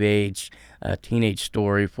 coming of age teenage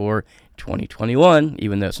story for 2021,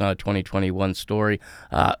 even though it's not a 2021 story.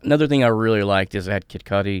 Another thing I really liked is that Kid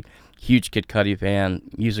Cudi, huge Kid Cudi fan,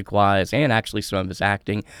 music-wise, and actually some of his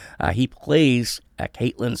acting. He plays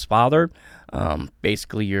Caitlin's father.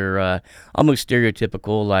 Basically your almost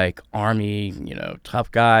stereotypical, like, army,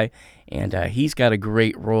 tough guy. And he's got a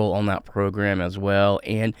great role on that program as well,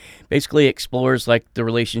 and basically explores, like, the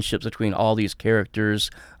relationships between all these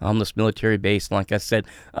characters on this military base. Like I said,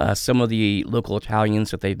 some of the local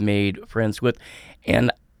Italians that they've made friends with,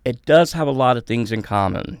 and it does have a lot of things in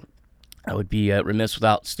common. I would be remiss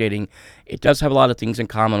without stating it does have a lot of things in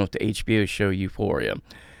common with the HBO show Euphoria,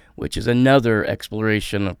 which is another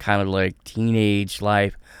exploration of kind of like teenage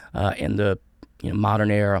life in the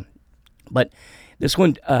modern era. But this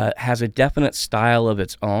one has a definite style of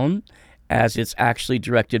its own, as it's actually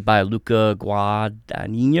directed by Luca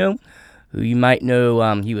Guadagnino, who you might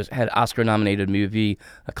know. He had Oscar-nominated movie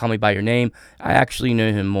Call Me by Your Name. I actually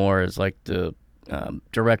know him more as, like, the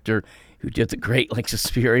director who did the great, like,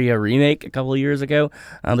 Suspiria remake a couple of years ago.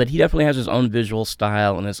 But he definitely has his own visual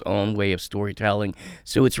style and his own way of storytelling.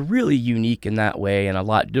 So it's really unique in that way, and a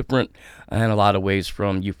lot different in a lot of ways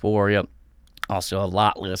from Euphoria. Also a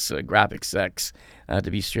lot less graphic sex, to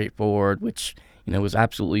be straightforward, which, was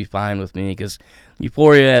absolutely fine with me, because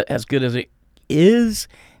Euphoria, as good as it is,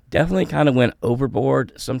 definitely kind of went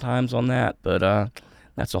overboard sometimes on that, but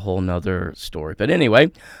that's a whole nother story. But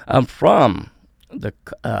anyway, from the,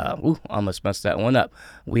 almost messed that one up,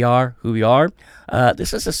 We Are Who We Are.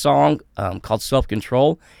 This is a song called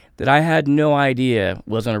Self-Control that I had no idea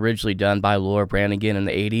wasn't originally done by Laura Branigan in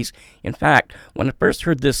the 80s. In fact, when I first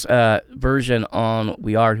heard this version on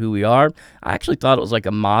We Are Who We Are, I actually thought it was like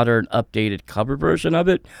a modern, updated cover version of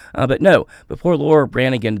it. But no, before Laura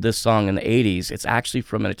Branigan did this song in the 80s, it's actually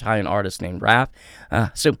from an Italian artist named Raph.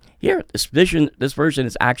 So here, this version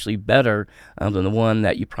is actually better than the one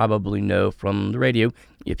that you probably know from the radio,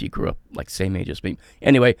 if you grew up like the same age as me.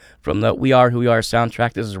 Anyway, from the We Are Who We Are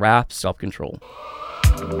soundtrack, this is Raph, Self-Control.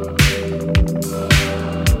 All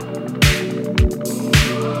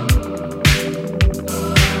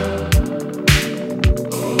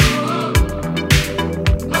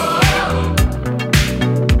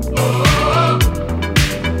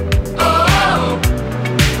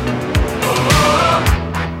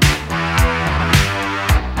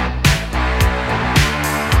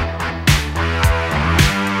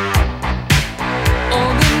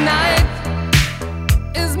the night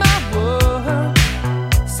is my world.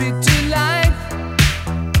 City life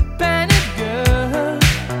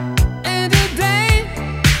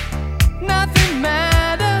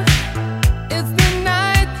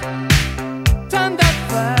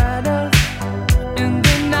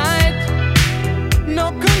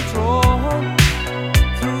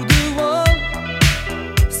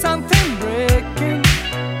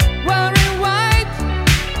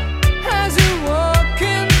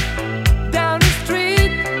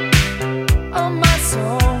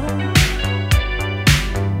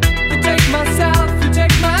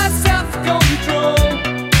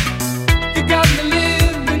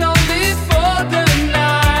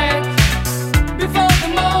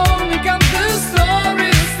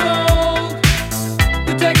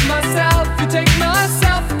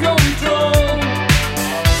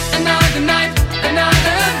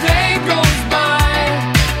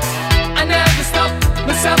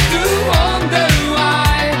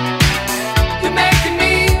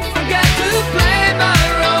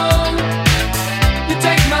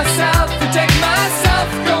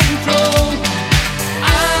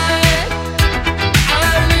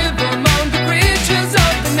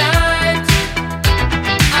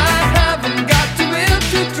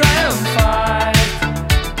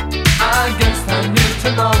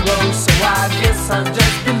son,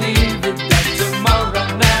 just believe it, that tomorrow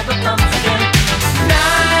never comes again.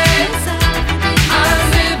 Night, I'm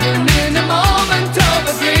living in a moment of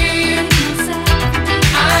a dream.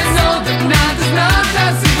 I know that night is not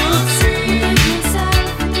as it would seem.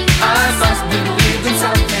 I must believe in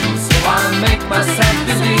something, so I'll make myself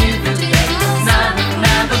believe it, that the night will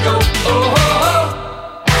never go. Oh, oh,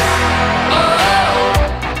 oh.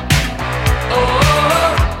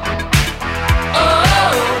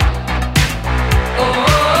 Oh,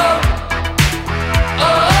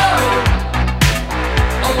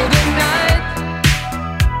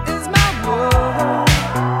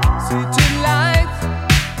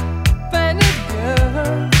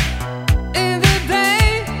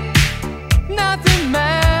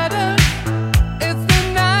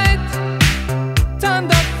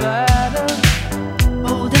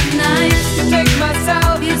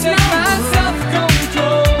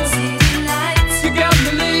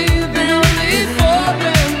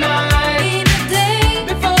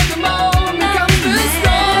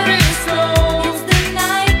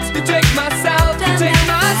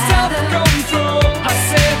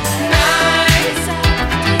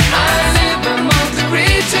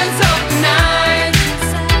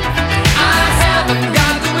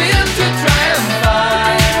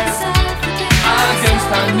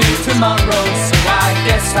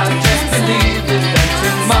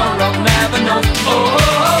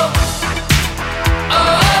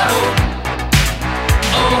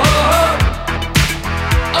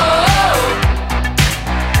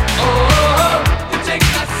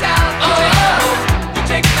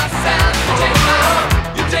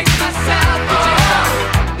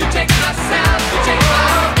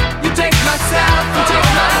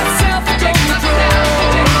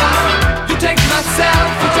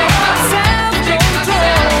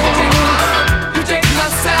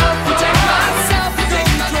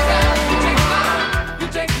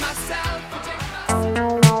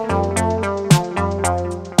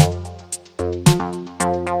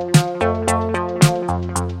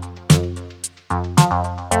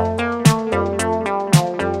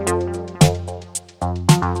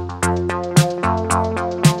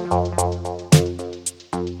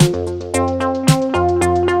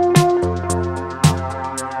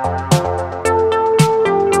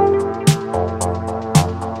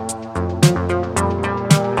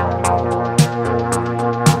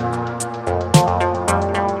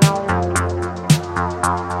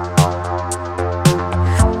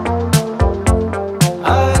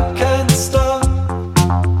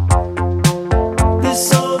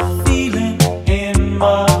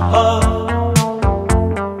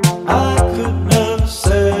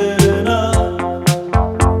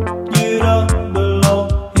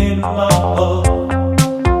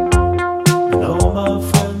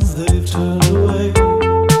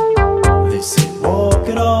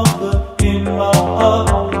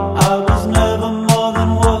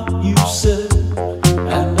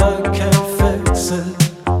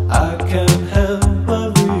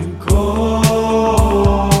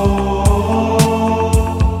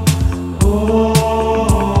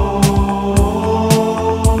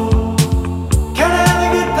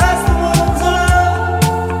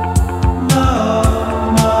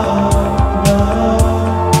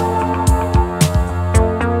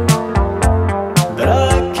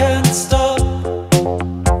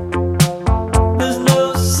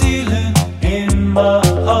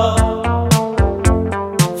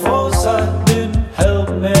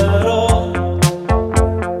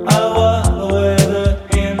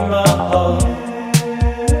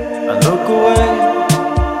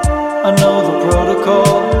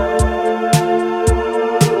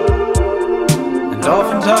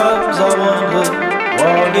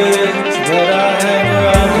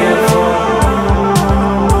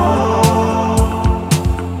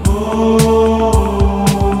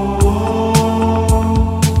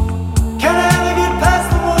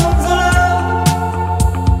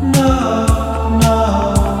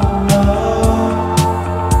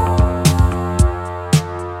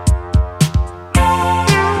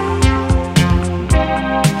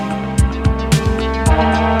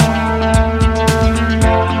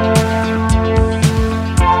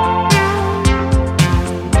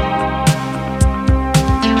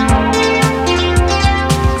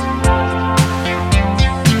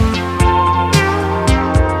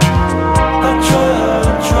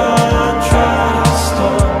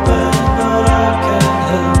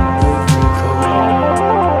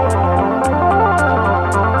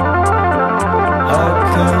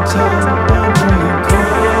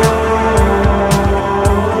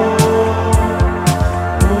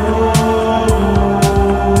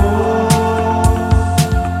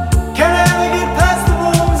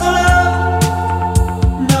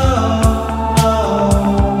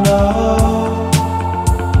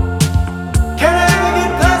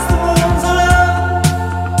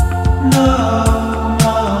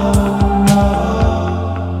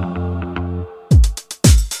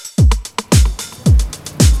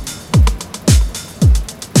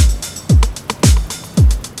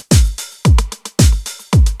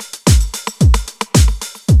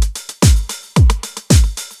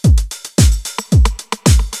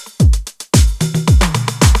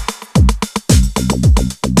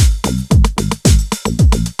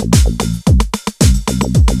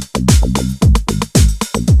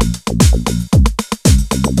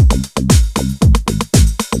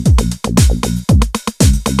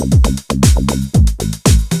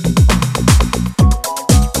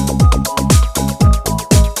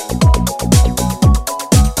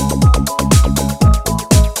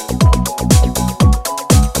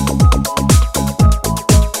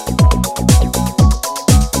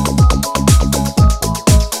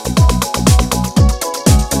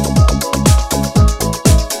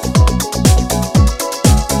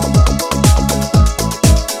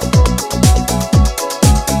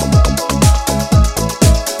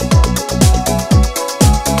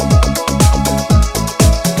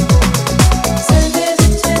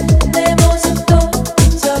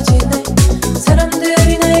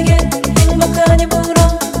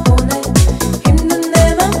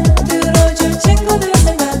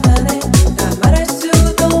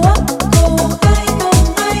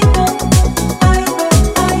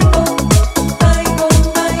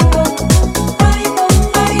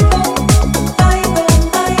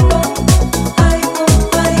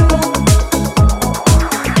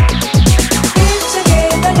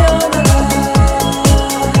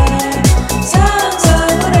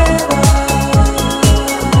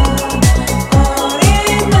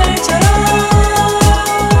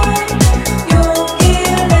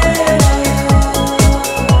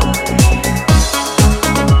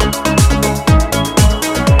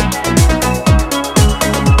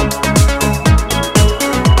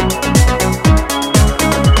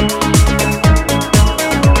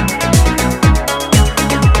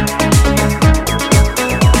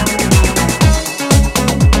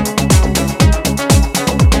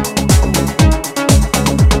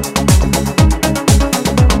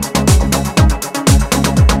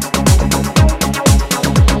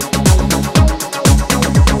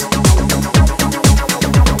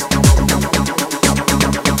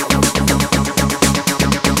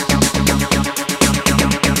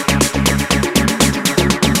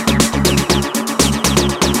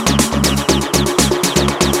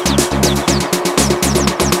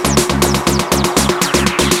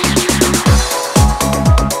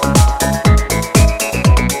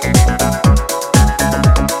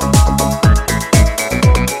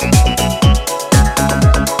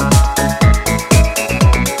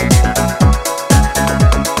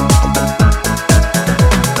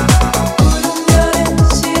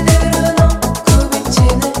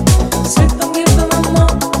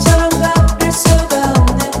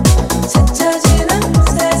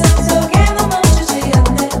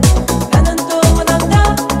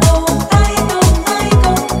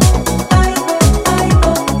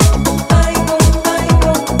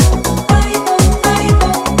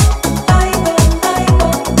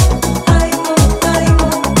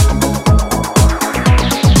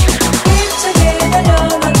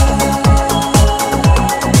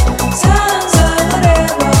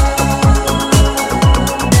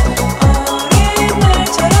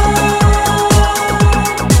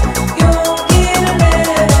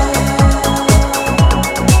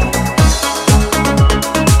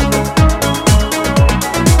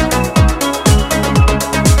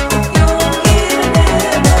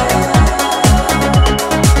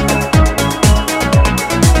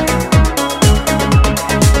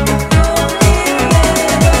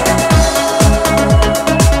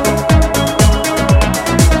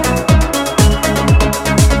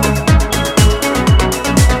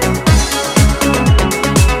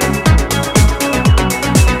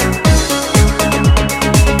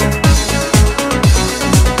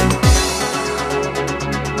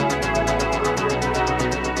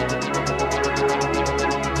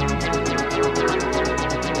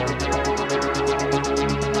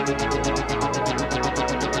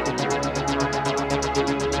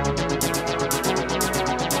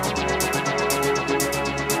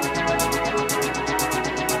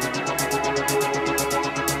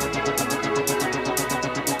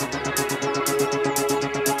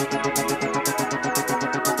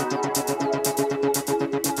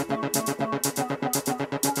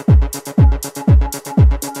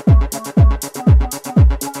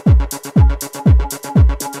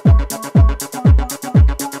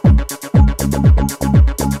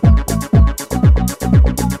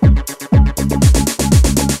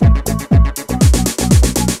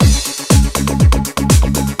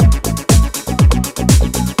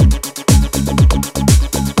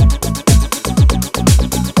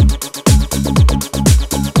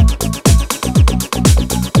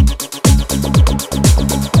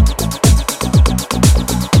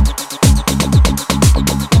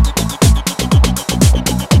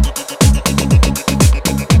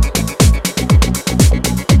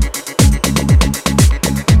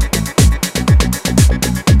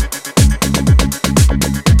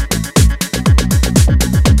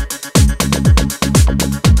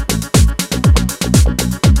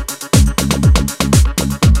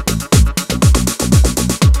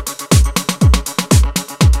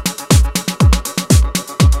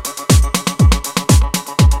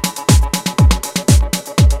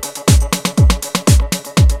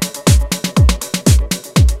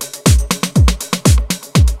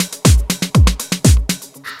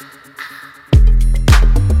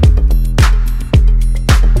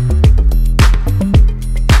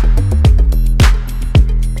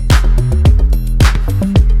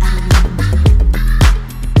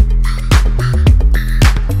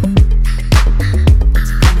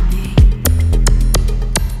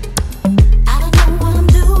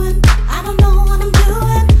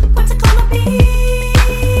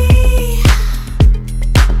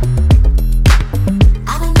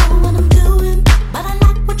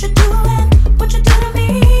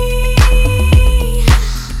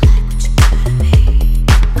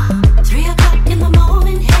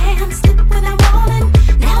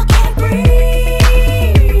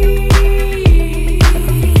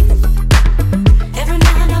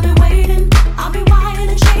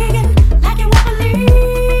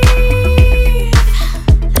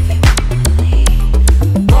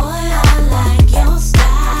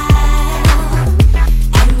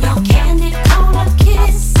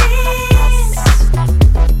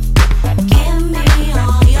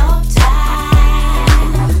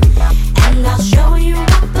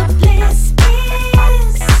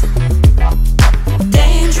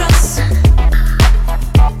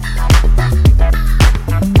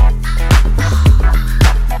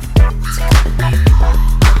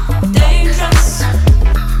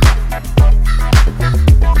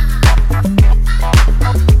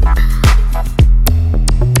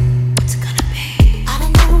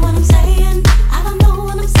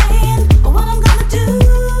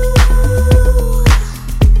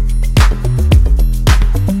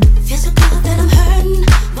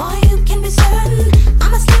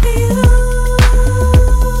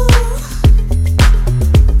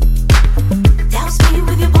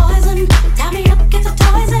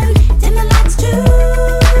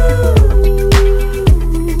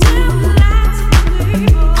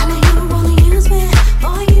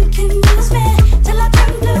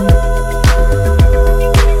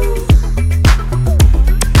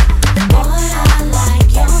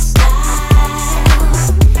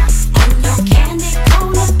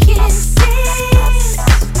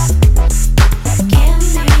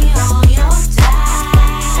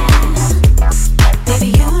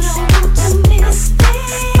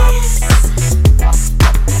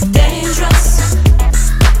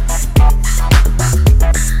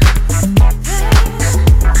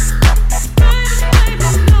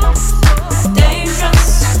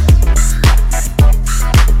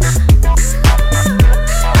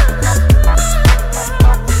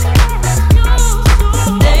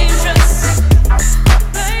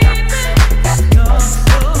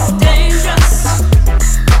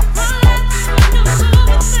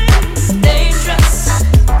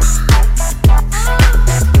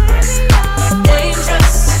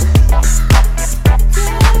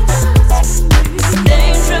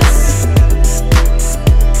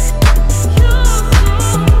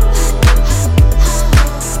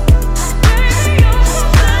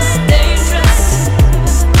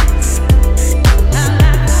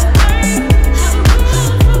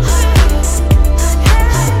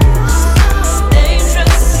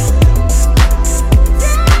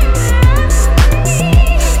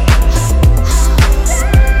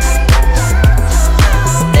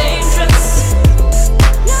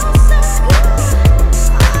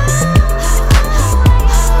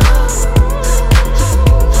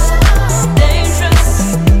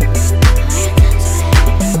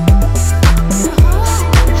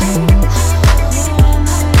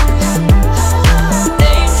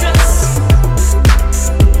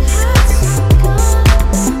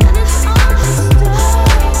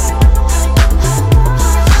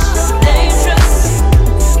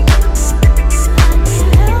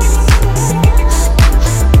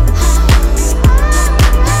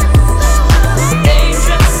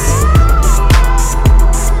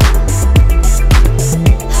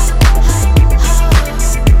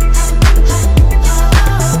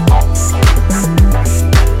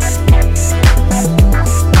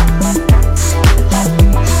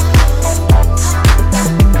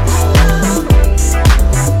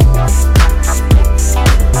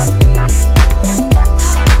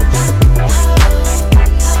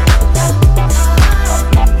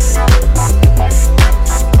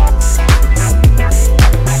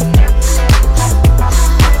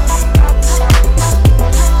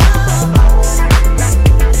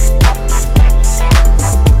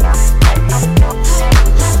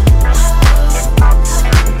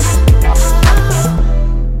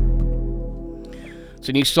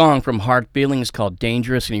 a new song from Hard Feelings called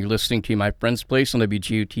Dangerous, and you're listening to My Friend's Place on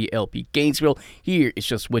WGOT LP Gainesville. Here is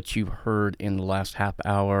just what you've heard in the last half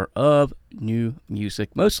hour of new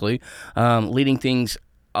music, mostly leading things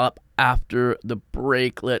up after the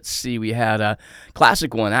break. Let's see, we had a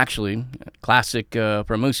classic one, actually. Classic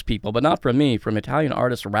for most people, but not for me, from Italian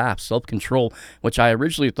artist Rap, Self-Control, which I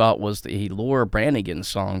originally thought was the Laura Branigan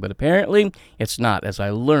song, but apparently it's not, as I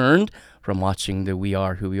learned from watching the We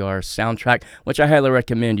Are Who We Are soundtrack, which I highly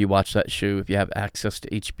recommend you watch that show if you have access to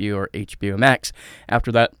HBO or HBO Max.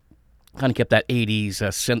 After that, kind of kept that 80s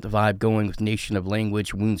synth vibe going with Nation of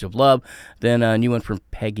Language, Wounds of Love. Then a new one from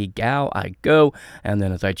Peggy Gao, I Go. And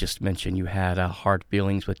then, as I just mentioned, you had Hard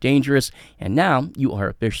Feelings with Dangerous. And now you are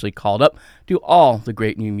officially called up to all the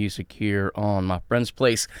great new music here on My Friend's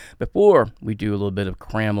Place. Before we do a little bit of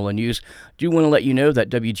Cramola news, I do want to let you know that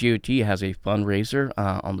WGOT has a fundraiser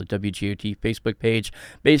on the WGOT Facebook page.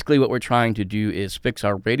 Basically, what we're trying to do is fix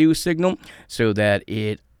our radio signal so that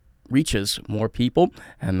it reaches more people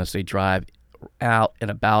as they drive out and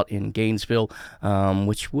about in Gainesville,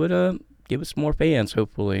 which would give us more fans,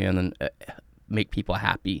 hopefully, and then make people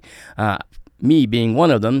happy. Me being one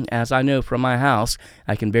of them, as I know from my house,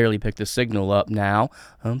 I can barely pick the signal up now.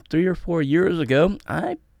 3 or 4 years ago,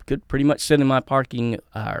 I could pretty much sit in my parking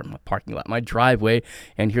lot, my driveway,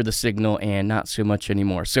 and hear the signal, and not so much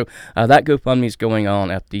anymore. So that GoFundMe is going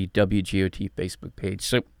on at the WGOT Facebook page.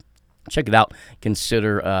 So check it out.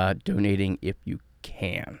 Consider donating if you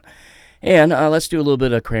can. And let's do a little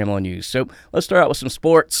bit of Cramola news. So let's start out with some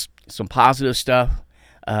sports, some positive stuff.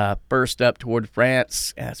 First up, Tour de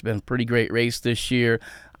France. It's been a pretty great race this year.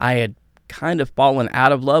 I had kind of fallen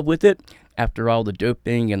out of love with it after all the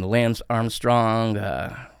doping and the Lance Armstrong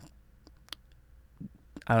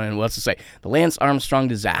I don't know what else to say. The Lance Armstrong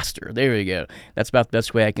disaster. There we go. That's about the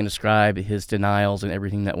best way I can describe his denials and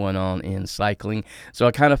everything that went on in cycling. So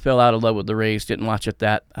I kind of fell out of love with the race. Didn't watch it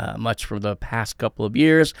that much for the past couple of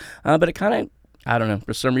years. But it kind of, I don't know,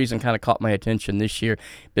 for some reason kind of caught my attention this year.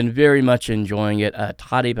 Been very much enjoying it.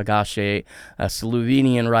 Tadej Pogačar, a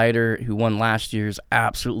Slovenian rider who won last year, is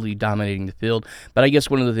absolutely dominating the field. But I guess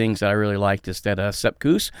one of the things that I really liked is that Sepp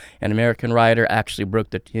Kuss, an American rider, actually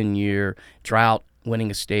broke the 10-year drought,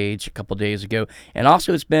 winning a stage a couple days ago. And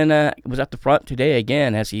also it's been was at the front today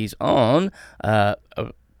again, as he's on a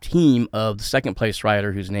team of the second-place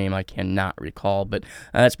rider whose name I cannot recall. But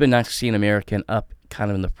it's been nice to see an American up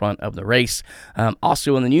kind of in the front of the race.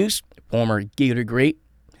 Also in the news, former Gator great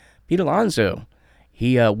Pete Alonso.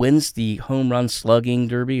 He wins the home run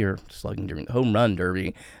home run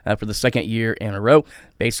derby for the second year in a row.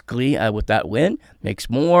 Basically, with that win, makes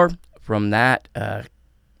more from that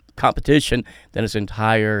competition than his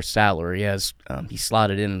entire salary, as he's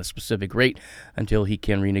slotted in a specific rate until he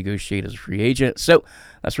can renegotiate as a free agent. So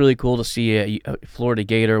that's really cool to see a Florida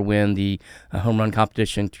Gator win the home run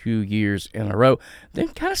competition 2 years in a row. Then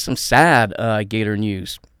kind of some sad Gator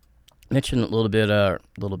news. Mentioned a little bit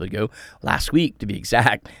ago, last week to be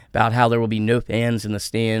exact, about how there will be no fans in the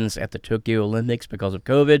stands at the Tokyo Olympics because of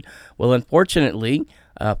COVID. Well, unfortunately,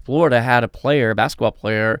 Florida had a basketball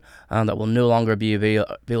player, that will no longer be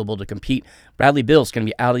available to compete. Bradley Beal is going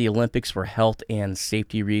to be out of the Olympics for health and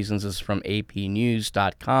safety reasons. This is from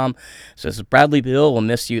APnews.com. It says Bradley Beal will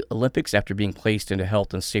miss the Olympics after being placed into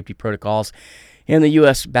health and safety protocols. And the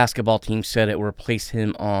U.S. basketball team said it will replace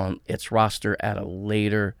him on its roster at a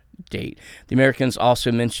later date. The Americans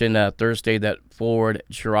also mentioned Thursday that forward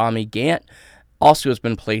Jeremy Gant also has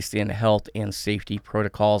been placed in health and safety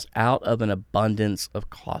protocols out of an abundance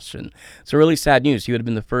of caution. So really sad news. He would have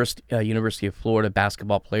been the first University of Florida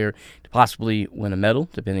basketball player to possibly win a medal,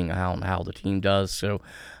 depending on how the team does. So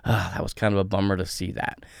that was kind of a bummer to see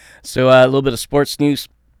that. So a little bit of sports news.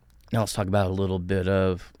 Now let's talk about a little bit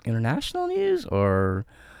of international news or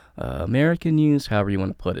American news, however you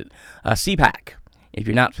want to put it. CPAC. If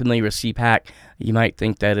you're not familiar with CPAC, you might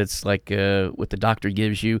think that it's like what the doctor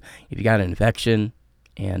gives you if you got an infection,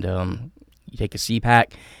 and you take a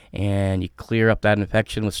CPAC and you clear up that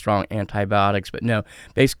infection with strong antibiotics. But no,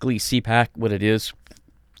 basically CPAC, what it is,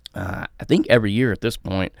 I think every year at this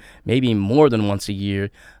point, maybe more than once a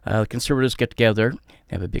year, conservatives get together.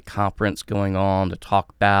 They have a big conference going on to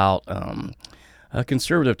talk about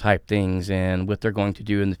conservative type things and what they're going to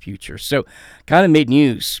do in the future. So kind of made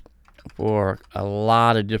news for a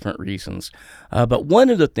lot of different reasons. But one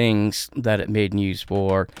of the things that it made news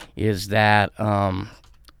for is that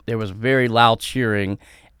there was very loud cheering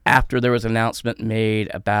after there was an announcement made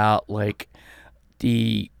about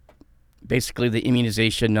basically the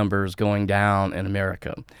immunization numbers going down in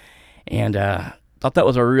America. And thought that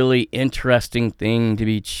was a really interesting thing to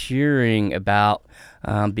be cheering about,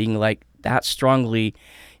 being like that strongly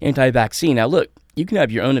anti-vaccine. Now, look, you can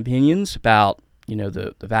have your own opinions about,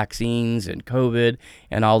 the vaccines and COVID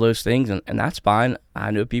and all those things, and that's fine.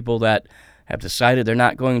 I know people that have decided they're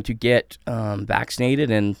not going to get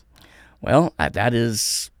vaccinated, and, well, that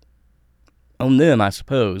is on them, I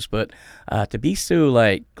suppose. But to be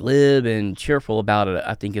so glib and cheerful about it,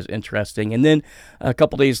 I think is interesting. And then a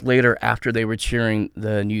couple days later, after they were sharing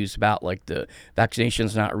the news about the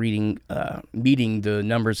vaccinations not meeting the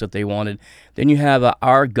numbers that they wanted, then you have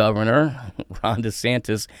our governor, Ron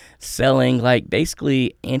DeSantis, selling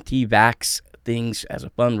basically anti-vax things as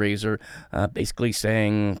a fundraiser, basically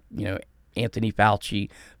saying, Anthony Fauci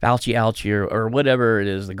out here, or whatever it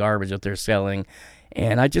is, the garbage that they're selling.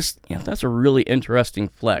 And I just, that's a really interesting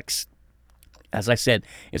flex. As I said,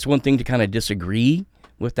 it's one thing to kind of disagree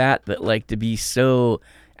with that, but to be so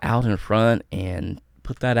out in front and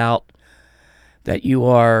put that out that you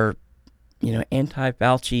are,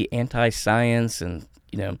 anti-Fauci, anti-science, and,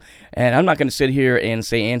 and I'm not going to sit here and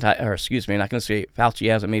say I'm not going to say Fauci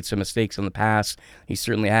hasn't made some mistakes in the past. He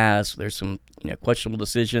certainly has. There's some, questionable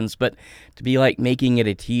decisions, but to be making it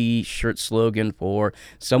a T-shirt slogan for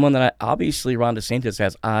someone that obviously Ron DeSantis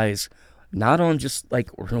has eyes not on just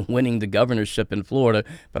winning the governorship in Florida,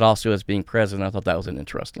 but also as being president. I thought that was an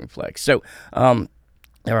interesting flex. So,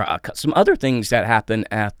 there are some other things that happened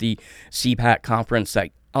at the CPAC conference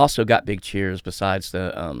that also got big cheers besides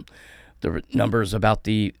the numbers about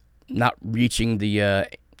the not reaching the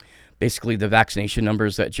basically the vaccination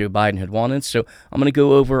numbers that Joe Biden had wanted. So I'm going to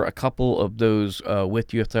go over a couple of those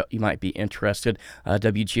with you if you might be interested.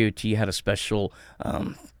 WGOT had a special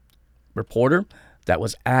reporter that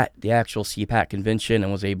was at the actual CPAC convention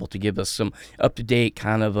and was able to give us some up-to-date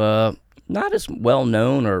kind of not as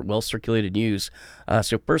well-known or well-circulated news.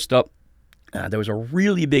 So first up, there was a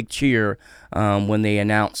really big cheer when they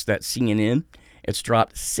announced that CNN, it's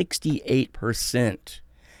dropped 68%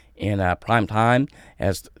 in prime time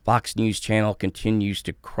as the Fox News channel continues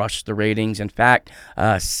to crush the ratings. In fact,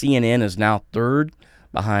 CNN is now third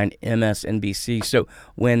behind MSNBC. So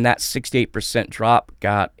when that 68% drop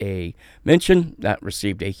got a mention, that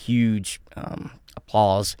received a huge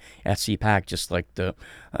applause at CPAC, just like the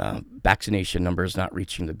vaccination numbers not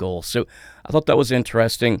reaching the goal. So I thought that was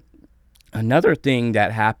interesting. Another thing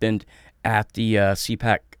that happened at the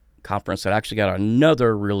CPAC conference that actually got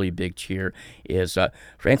another really big cheer is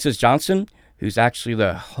Francis Johnson, who's actually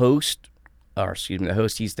the host,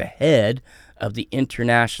 he's the head of the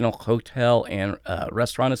International Hotel and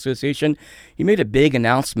Restaurant Association. He made a big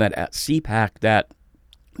announcement at CPAC that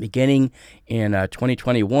beginning in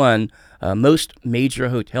 2021, most major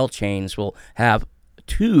hotel chains will have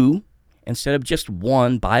 2 instead of just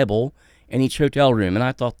 1 Bible in each hotel room. And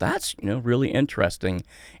I thought that's, really interesting.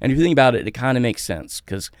 And if you think about it, it kind of makes sense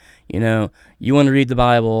because, you want to read the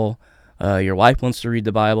Bible, your wife wants to read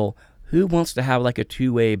the Bible. Who wants to have a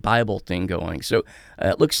 2-way Bible thing going? So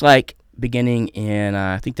it looks like beginning in,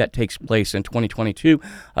 I think that takes place in 2022,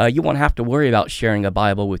 you won't have to worry about sharing a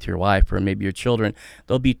Bible with your wife or maybe your children.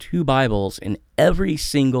 There'll be 2 Bibles in every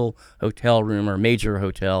single hotel room or major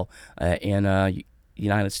hotel in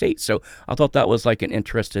United States. So I thought that was an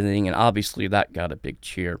interesting thing, and obviously that got a big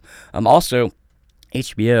cheer. Also,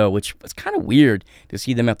 HBO, which was kind of weird to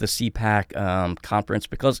see them at the CPAC conference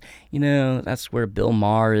because, that's where Bill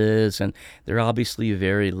Maher is, and they're obviously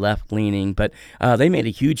very left-leaning, but they made a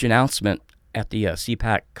huge announcement at the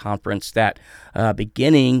CPAC conference that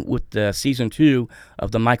beginning with the season 2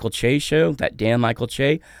 of the Michael Che show, that Dan Michael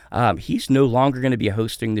Che, he's no longer going to be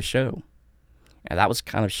hosting the show. And that was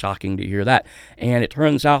kind of shocking to hear that. And it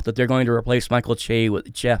turns out that they're going to replace Michael Che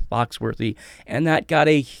with Jeff Foxworthy. And that got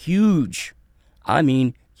a huge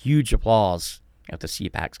applause at the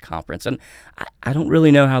CPAC's conference. And I don't really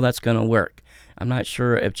know how that's going to work. I'm not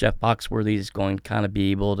sure if Jeff Foxworthy is going to kind of be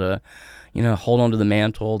able to, hold on to the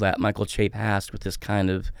mantle that Michael Che passed with this kind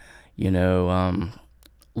of,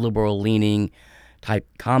 liberal-leaning type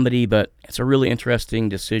comedy. But it's a really interesting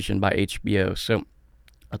decision by HBO. So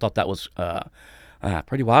I thought that was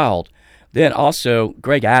pretty wild. Then also,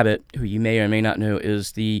 Greg Abbott, who you may or may not know,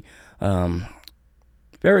 is the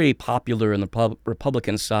very popular in the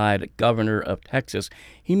Republican side governor of Texas.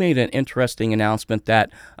 He made an interesting announcement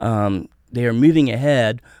that they are moving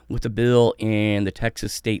ahead with a bill in the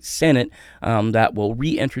Texas State Senate that will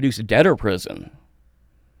reintroduce debtor prison,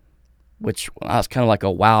 which was kind of like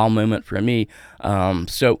a wow moment for me.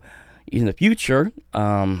 So in the future,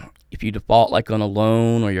 if you default on a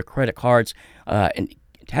loan or your credit cards in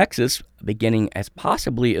Texas, beginning as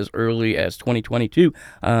possibly as early as 2022,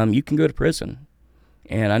 you can go to prison.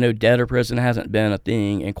 And I know debtor prison hasn't been a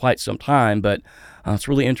thing in quite some time, but it's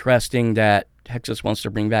really interesting that Texas wants to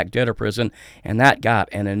bring back dead to prison, and that got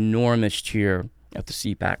an enormous cheer at the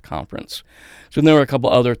CPAC conference. So there were a couple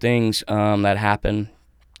other things that happened.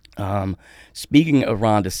 Speaking of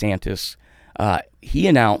Ron DeSantis, he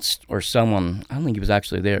announced, or someone, I don't think he was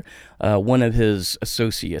actually there, one of his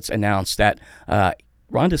associates announced that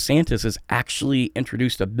Ron DeSantis has actually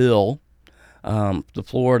introduced a bill, the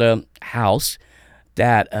Florida House,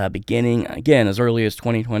 that beginning, again, as early as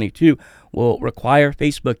 2022, will require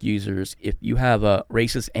Facebook users, if you have a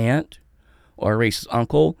racist aunt or a racist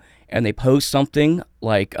uncle, and they post something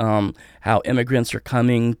like how immigrants are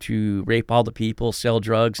coming to rape all the people, sell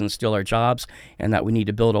drugs, and steal our jobs, and that we need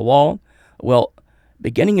to build a wall. Well,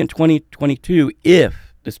 beginning in 2022,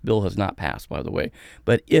 if this bill has not passed, by the way,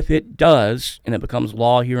 but if it does, and it becomes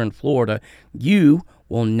law here in Florida, you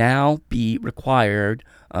will now be required,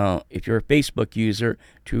 if you're a Facebook user,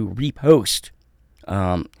 to repost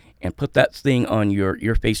and put that thing on your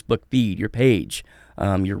Facebook feed, your page,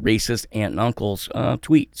 your racist aunt and uncle's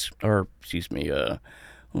tweets, or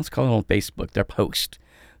let's call it on Facebook, their post.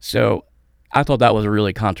 So I thought that was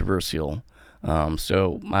really controversial.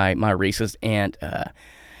 So my racist aunt,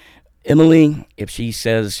 Emily, if she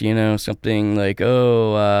says, something like,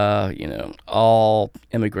 all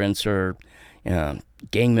immigrants are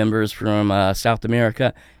gang members from South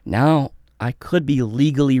America, now I could be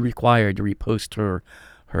legally required to repost her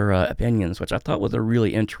opinions, which I thought was a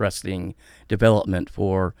really interesting development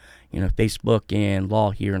for, Facebook and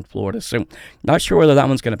law here in Florida. So not sure whether that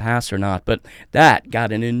one's going to pass or not, but that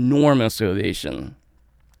got an enormous ovation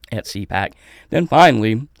at CPAC. Then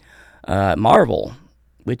finally, Marvel,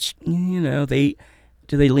 which, do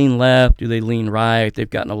they lean left? Do they lean right? They've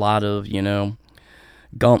gotten a lot of,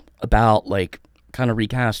 gump about, kind of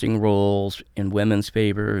recasting roles in women's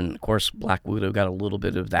favor, and of course Black Widow got a little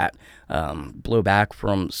bit of that blowback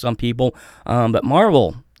from some people. But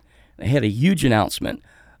Marvel, they had a huge announcement.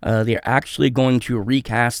 They're actually going to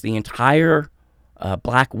recast the entire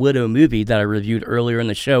Black Widow movie that I reviewed earlier in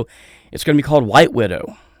the show. It's going to be called White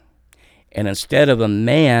Widow, and instead of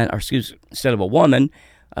a woman,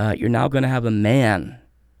 you're now going to have a man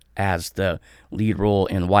as the lead role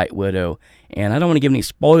in White Widow. And I don't want to give any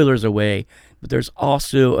spoilers away, but there's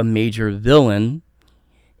also a major villain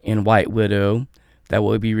in White Widow that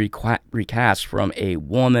will be recast from a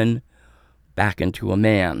woman back into a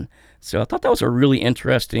man. So I thought that was a really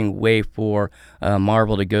interesting way for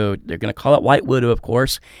Marvel to go. They're going to call it White Widow, of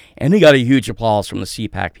course, and they got a huge applause from the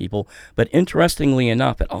CPAC people. But interestingly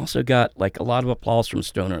enough, it also got a lot of applause from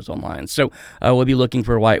stoners online. So we'll be looking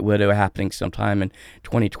for White Widow happening sometime in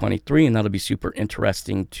 2023, and that'll be super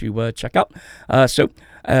interesting to check out. So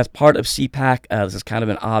as part of CPAC, this is kind of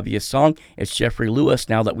an obvious song. It's Jeffrey Lewis.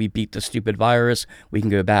 Now that we beat the stupid virus, we can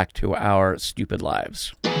go back to our stupid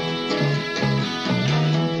lives.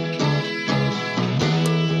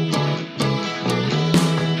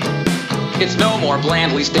 It's no more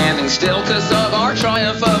blandly standing still, 'cause of our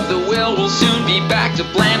triumph of the will. We'll soon be back to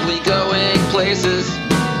blandly going places.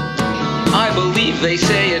 I believe they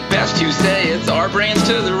say it best who say it's our brains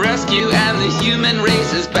to the rescue, and the human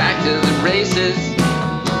race is back to the races.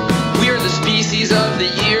 We're the species of the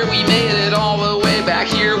year, we made it all the way back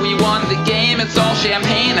here. We won the game, it's all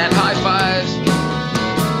champagne and high fives.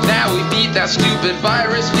 Now we beat that stupid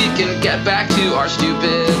virus, we can get back to our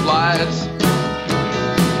stupid lives.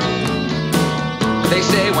 They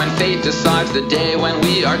say when fate decides the day when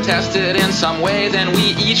we are tested in some way, then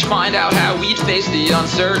we each find out how we'd face the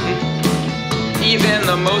uncertain. Even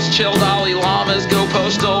the most chill Dalai Lamas go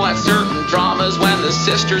postal at certain dramas when the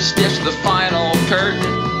sisters stitch the final curtain.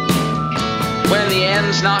 When the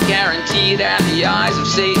end's not guaranteed and the eyes of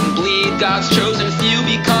Satan bleed, God's chosen few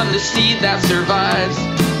become the seed that survives.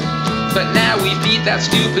 But now we beat that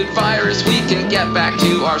stupid virus, we can get back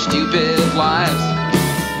to our stupid lives.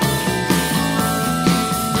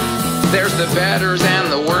 There's the betters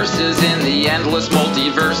and the worses in the endless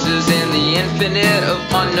multiverses, in the infinite of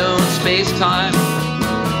unknown space-time.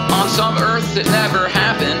 On some Earths it never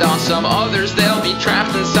happened, on some others they'll be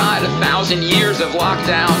trapped inside 1,000 years of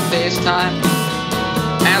lockdown FaceTime.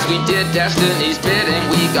 As we did destiny's bidding,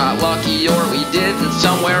 we got lucky or we didn't.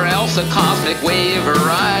 Somewhere else a cosmic wave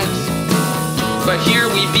arrives. But here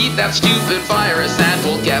we beat that stupid virus and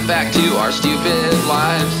we'll get back to our stupid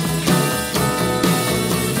lives.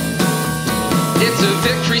 It's a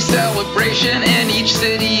victory celebration in each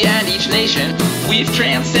city and each nation. We've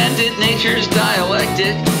transcended nature's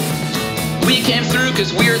dialectic. We came through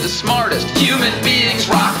 'cause we're the smartest. Human beings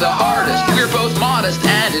rock the hardest. We're both modest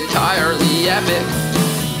and entirely epic.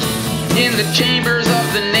 In the chambers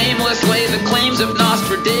of the nameless lay the claims of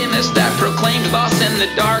Nostradamus that proclaimed us in the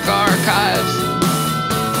dark archives.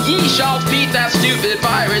 Ye shalt beat that stupid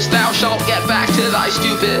virus, thou shalt get back to thy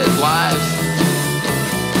stupid lives.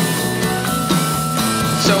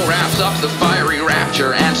 So wraps up the fiery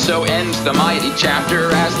rapture, and so ends the mighty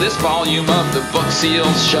chapter, as this volume of the book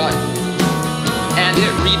seals shut. And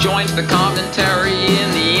it rejoins the commentary in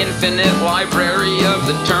the infinite library of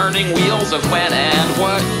the turning wheels of when and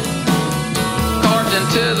what. Carved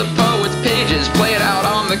into the poet's pages, played out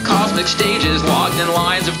on the cosmic stages, logged in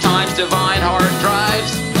lines of time's divine hard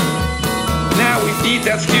drives. Now we beat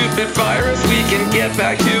that stupid virus, we can get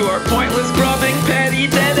back to our pointless, grubbing, petty,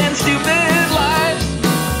 dead and stupid lives.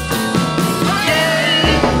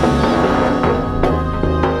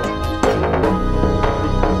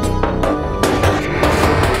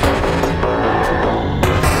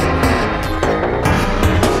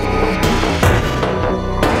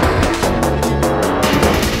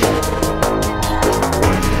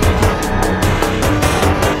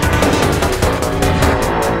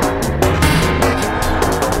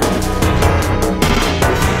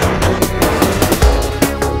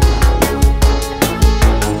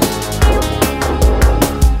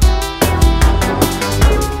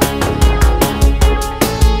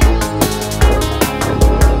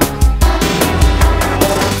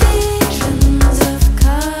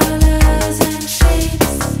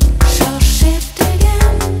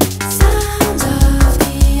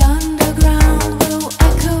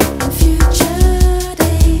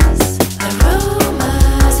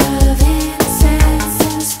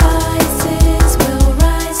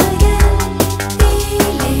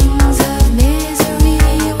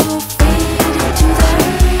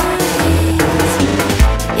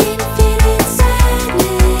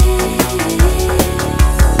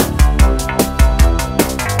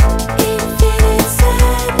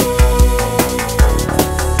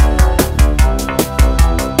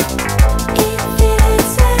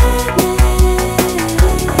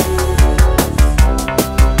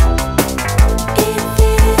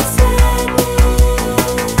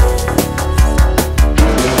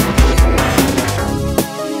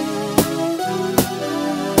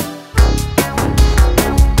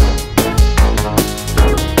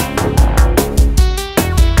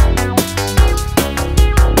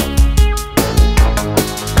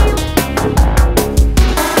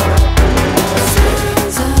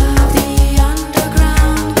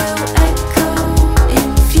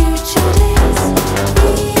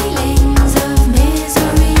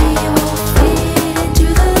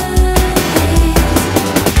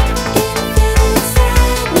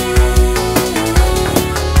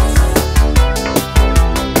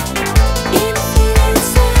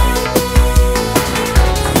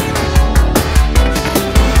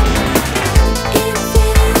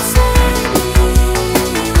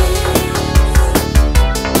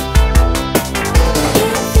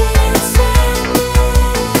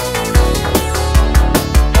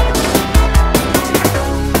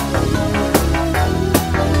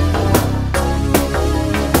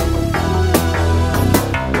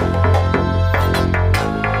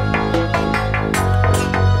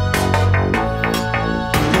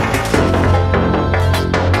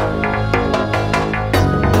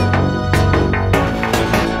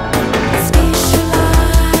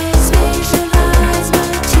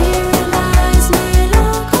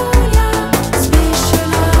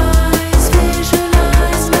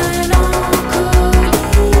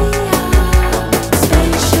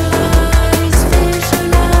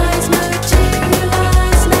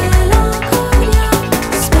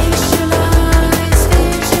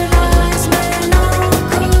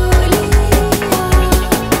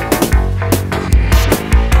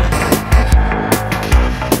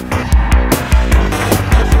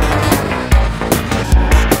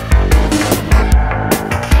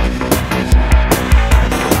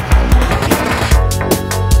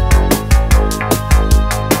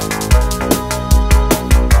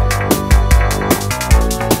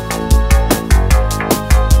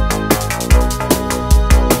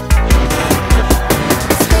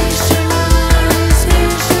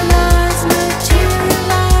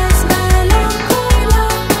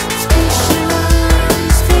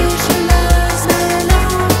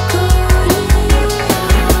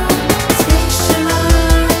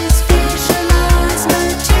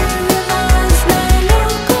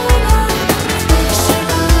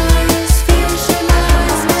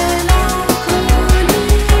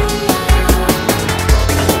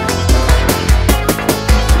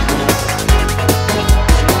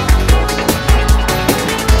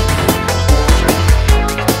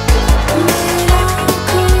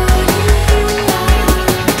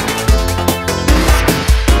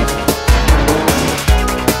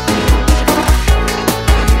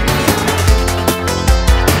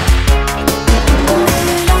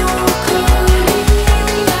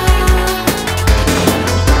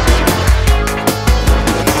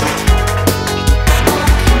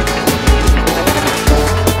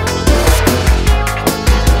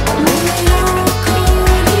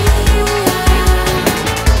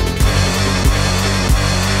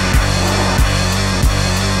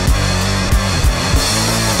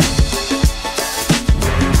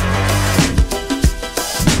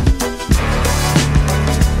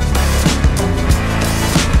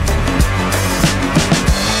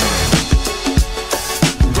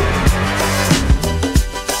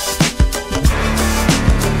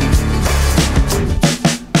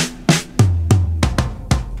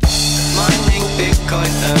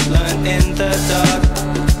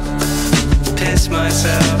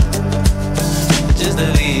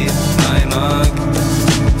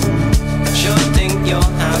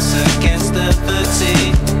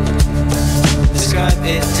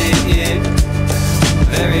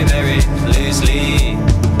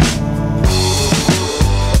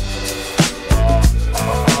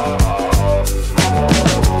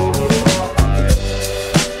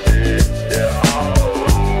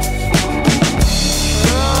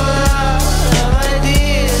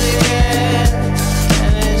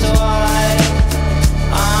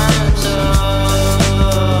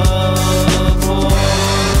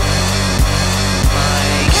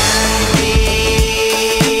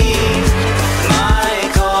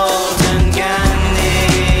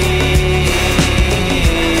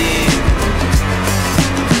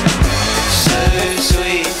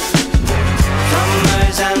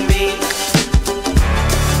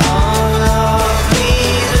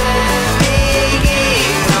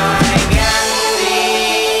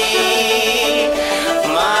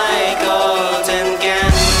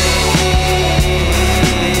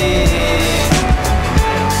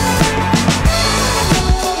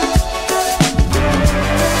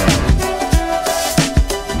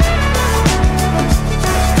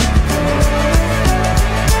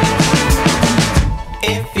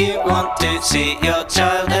 If you want to see your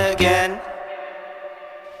child again,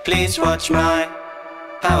 please watch my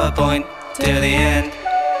PowerPoint till the end.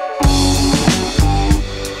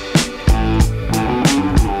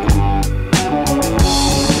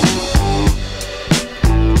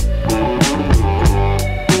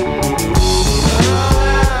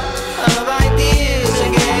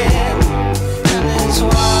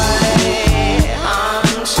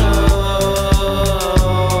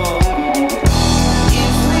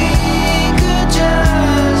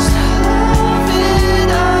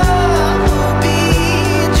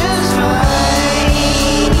 Just fine.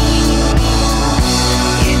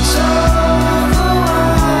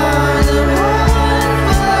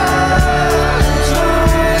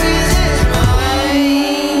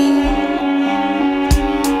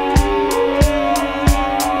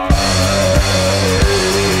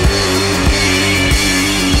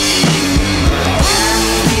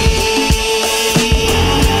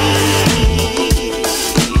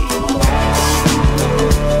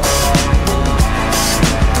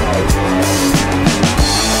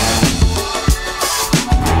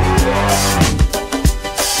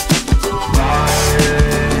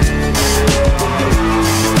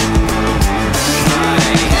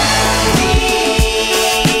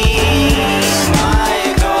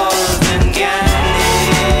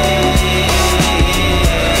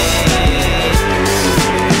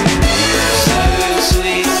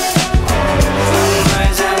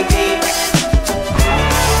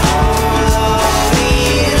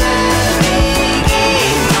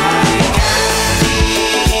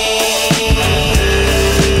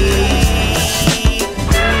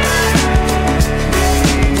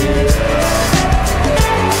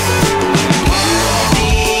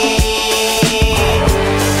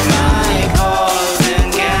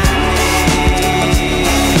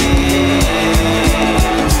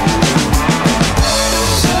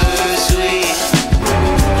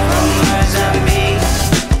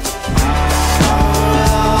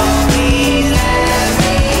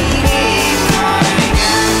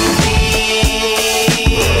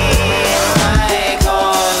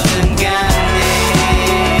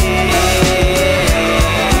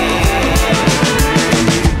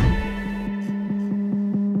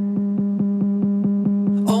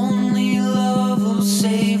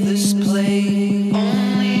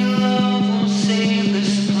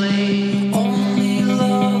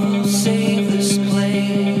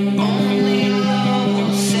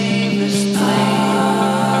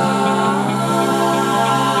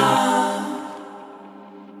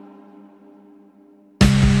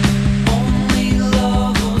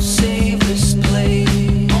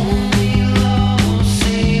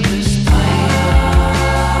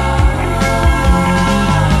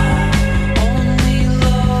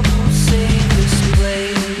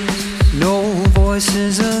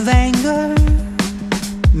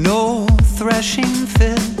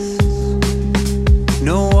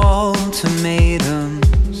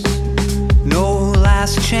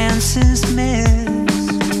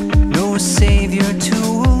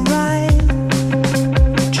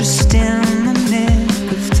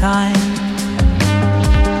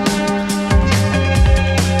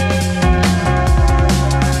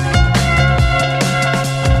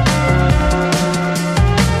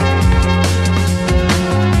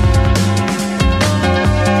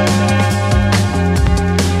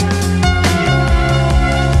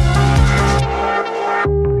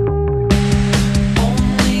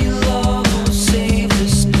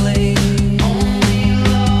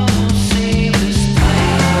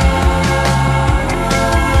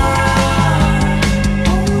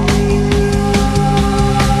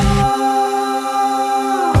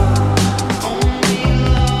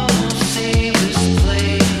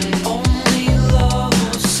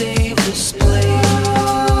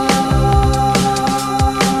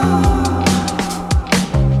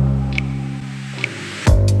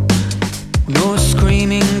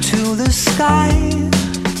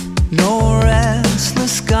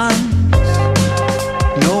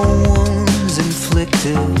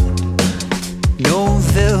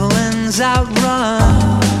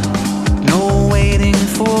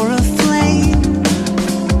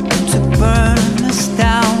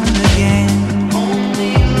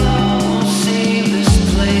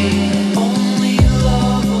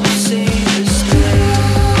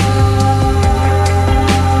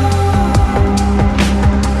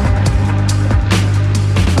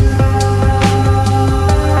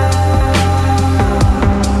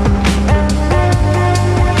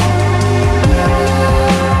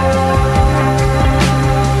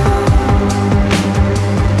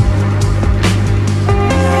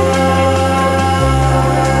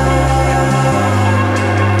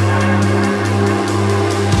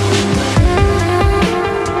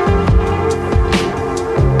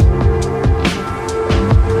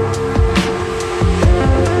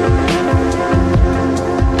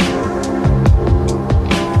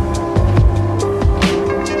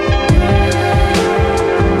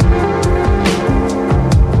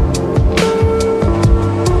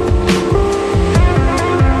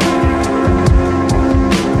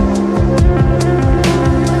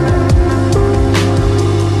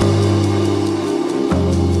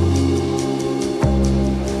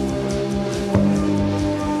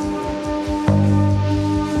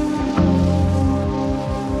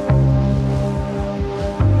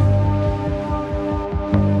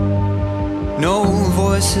 No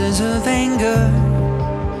voices of anger,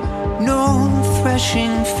 no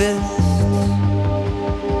threshing fist,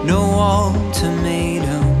 no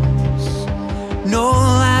ultimatums, no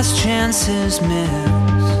last chances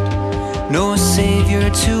missed, no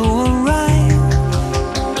savior to arrive,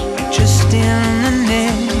 just in the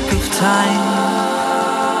nick of time.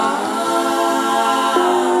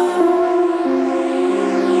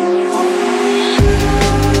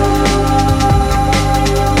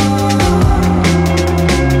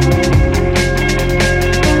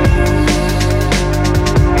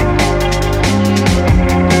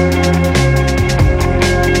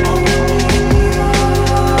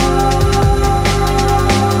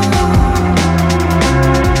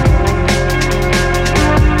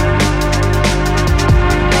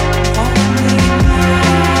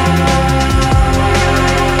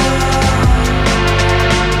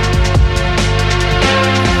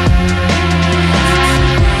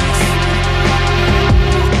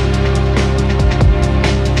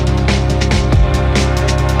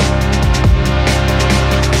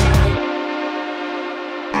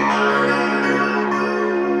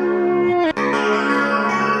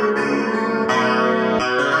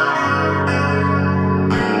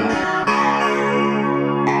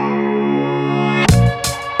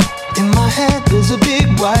 There's a big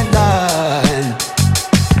white line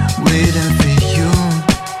waiting for you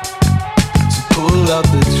to pull out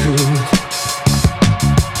the truth.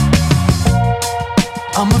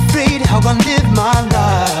 I'm afraid how I live my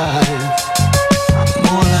life. I'm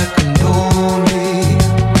more like a lonely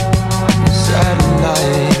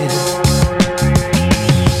satellite.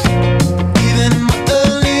 Even in my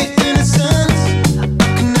early innocence, I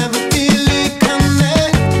can never really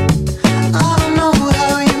connect. I don't know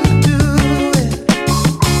how you do.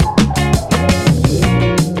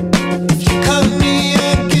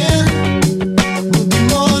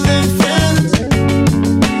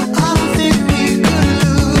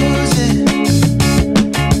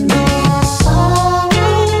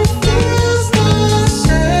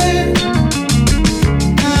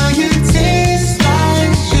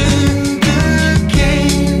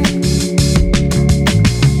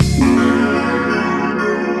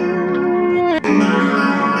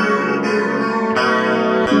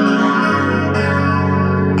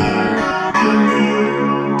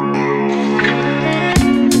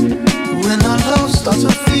 Starts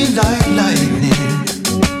to feel like lightning.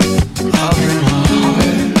 I'll bring my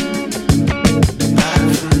heart back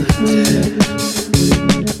from the dead.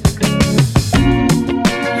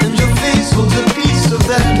 And your face holds a piece of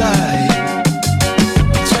that light,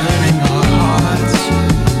 turning our hearts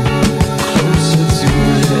closer to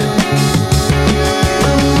it.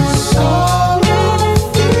 Sorrow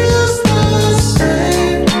feels the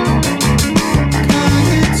same. Can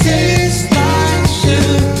it taste like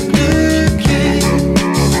sugar cane?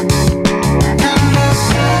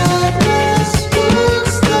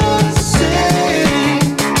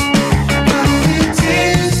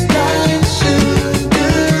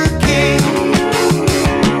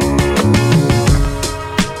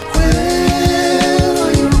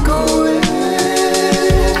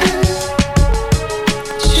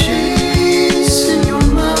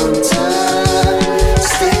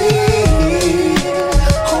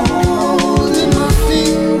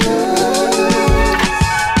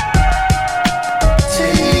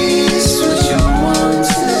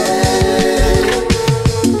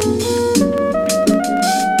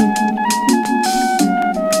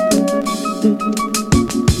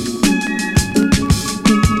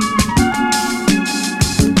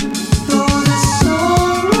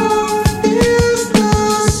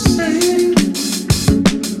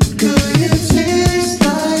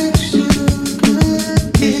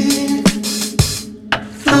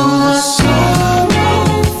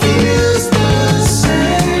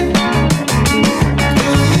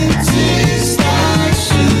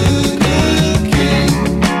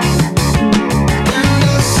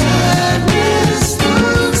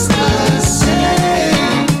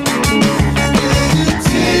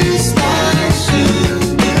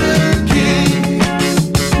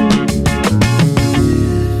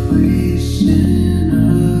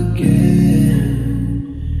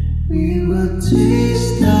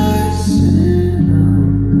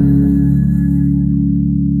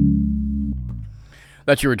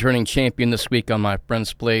 That's your returning champion this week on My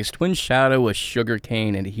Friend's Place, Twin Shadow with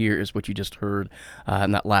Sugarcane, and here is what you just heard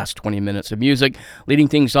in that last 20 minutes of music. Leading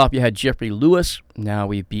things off, you had Jeffrey Lewis. Now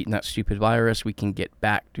we've beaten that stupid virus, we can get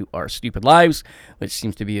back to our stupid lives, which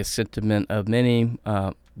seems to be a sentiment of many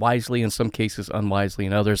wisely in some cases, unwisely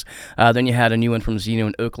in others. Then you had a new one from Zeno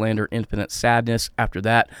and Oaklander, Infinite Sadness. After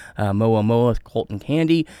that, Moa Moa, Colton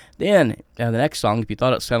Candy. Then the next song, if you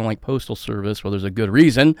thought it sounded like Postal Service, well, there's a good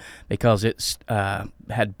reason, because it's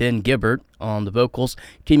had Ben Gibbard on the vocals,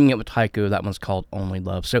 teaming up with Tycho. That one's called Only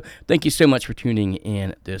Love. So thank you so much for tuning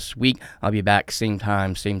in this week. I'll be back same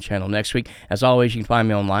time, same channel next week. As always, you can find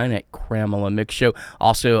me online at Cramela Mix Show.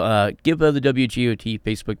 Also, give the WGOT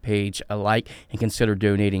Facebook page a like and consider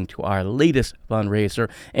donating to our latest fundraiser.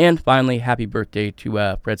 And finally, happy birthday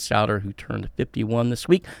to Fred Souter, who turned 51 this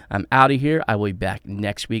week. I'm out of here. I will be back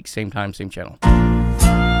next week, same time, same channel.